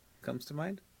comes to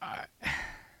mind.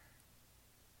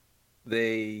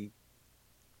 They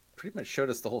pretty much showed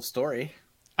us the whole story.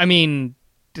 I mean,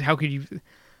 how could you...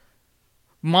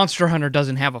 Monster Hunter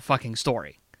doesn't have a fucking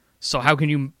story. So how can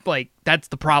you, like, that's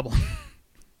the problem.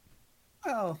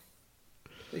 Well,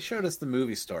 they showed us the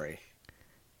movie story.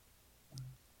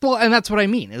 Well, and that's what I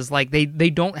mean, is like, they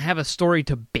don't have a story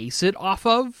to base it off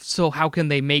of, so how can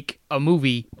they make a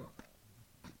movie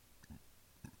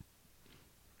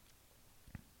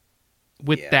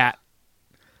with that?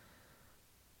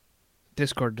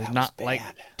 Discord does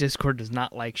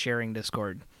not like sharing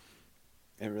Discord.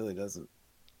 It really doesn't.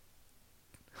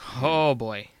 Oh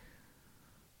boy.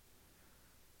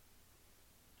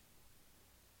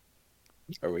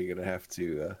 Are we gonna have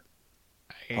to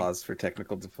pause for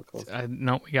technical difficulties?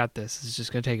 No, we got this. It's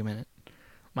just gonna take a minute.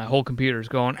 My whole computer's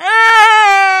going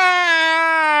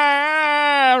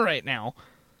right now.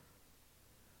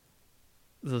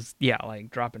 This, like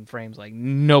dropping frames like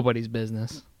nobody's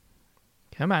business.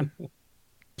 Come on.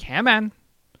 Come on.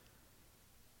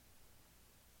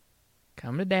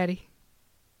 Come to daddy.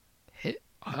 Hit.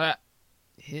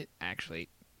 Actually.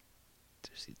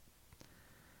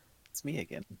 It's me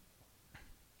again.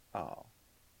 Oh.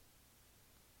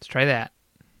 Let's try that.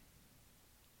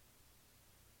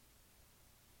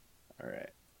 All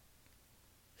right.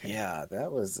 Yeah,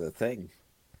 that was a thing.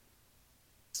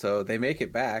 So they make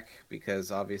it back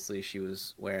because obviously she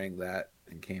was wearing that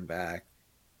and came back.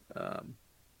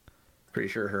 Pretty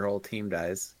sure her whole team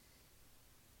dies.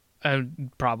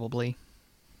 Probably.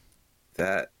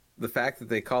 The fact that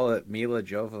they call it Mila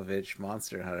Jovovich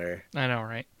Monster Hunter. I know,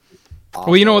 right?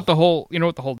 Awful. Well, you know what the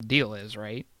whole deal is,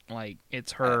 right? Like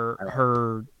it's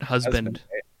her husband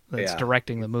that's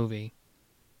directing the movie.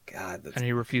 God, and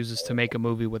he refuses to make a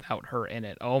movie without her in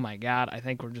it. Oh my God! I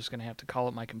think we're just gonna have to call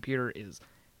it. My computer is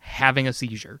having a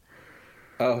seizure.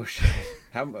 Oh shit!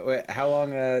 How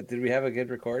long did we have a good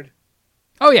record?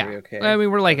 Oh yeah. Okay? I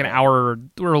mean, we're like an hour.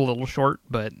 We're a little short,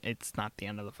 but it's not the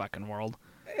end of the fucking world.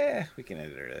 We can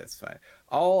edit it. It's fine.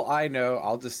 All I know,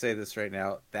 I'll just say this right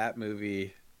now: that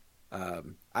movie.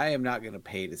 I am not going to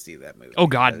pay to see that movie. Oh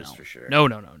God, no, for sure. No.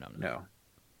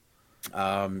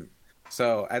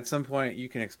 So at some point, you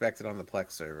can expect it on the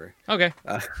Plex server. Okay.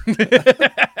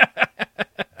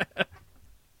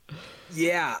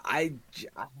 Yeah, I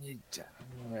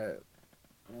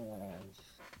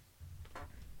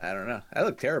don't know. That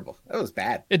looked terrible. That was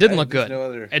bad. It didn't look good.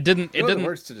 It didn't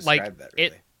words to describe like that.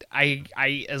 Really.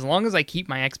 I as long as I keep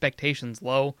my expectations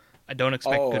low, I don't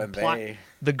expect good plot.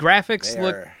 The graphics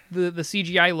look the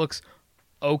CGI looks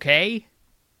okay.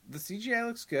 The CGI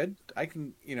looks good. I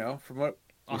can, from what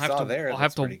I'll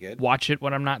have to watch it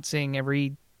when I'm not seeing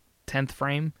every 10th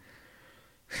frame.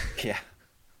 Yeah.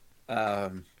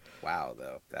 Wow,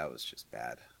 though. That was just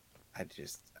bad.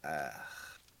 The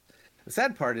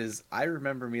sad part is I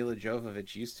remember Mila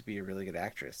Jovovich used to be a really good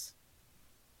actress.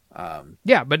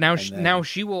 Yeah, but now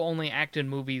she will only act in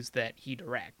movies that he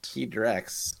directs. He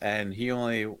directs, and he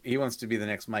wants to be the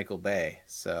next Michael Bay.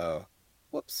 So,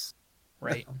 whoops.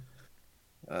 Right.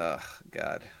 Oh,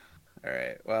 God. All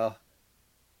right. Well,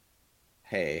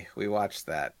 hey, we watched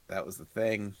that. That was the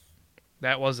thing.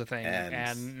 That was a thing,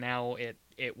 and now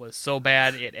it was so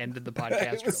bad it ended the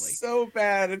podcast it was early. So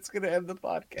bad it's going to end the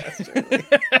podcast early.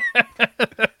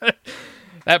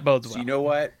 That bodes well. So you know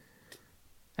what?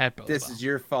 This is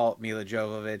your fault, Mila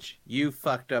Jovovich. You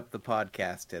fucked up the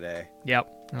podcast today.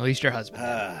 Yep. At least your husband.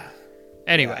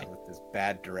 Anyway. Yeah, with this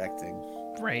bad directing.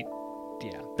 Right.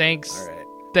 Yeah. Thanks. All right.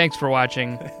 Thanks for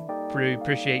watching. Really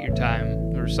appreciate your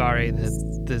time. We're sorry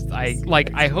that this.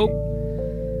 I hope.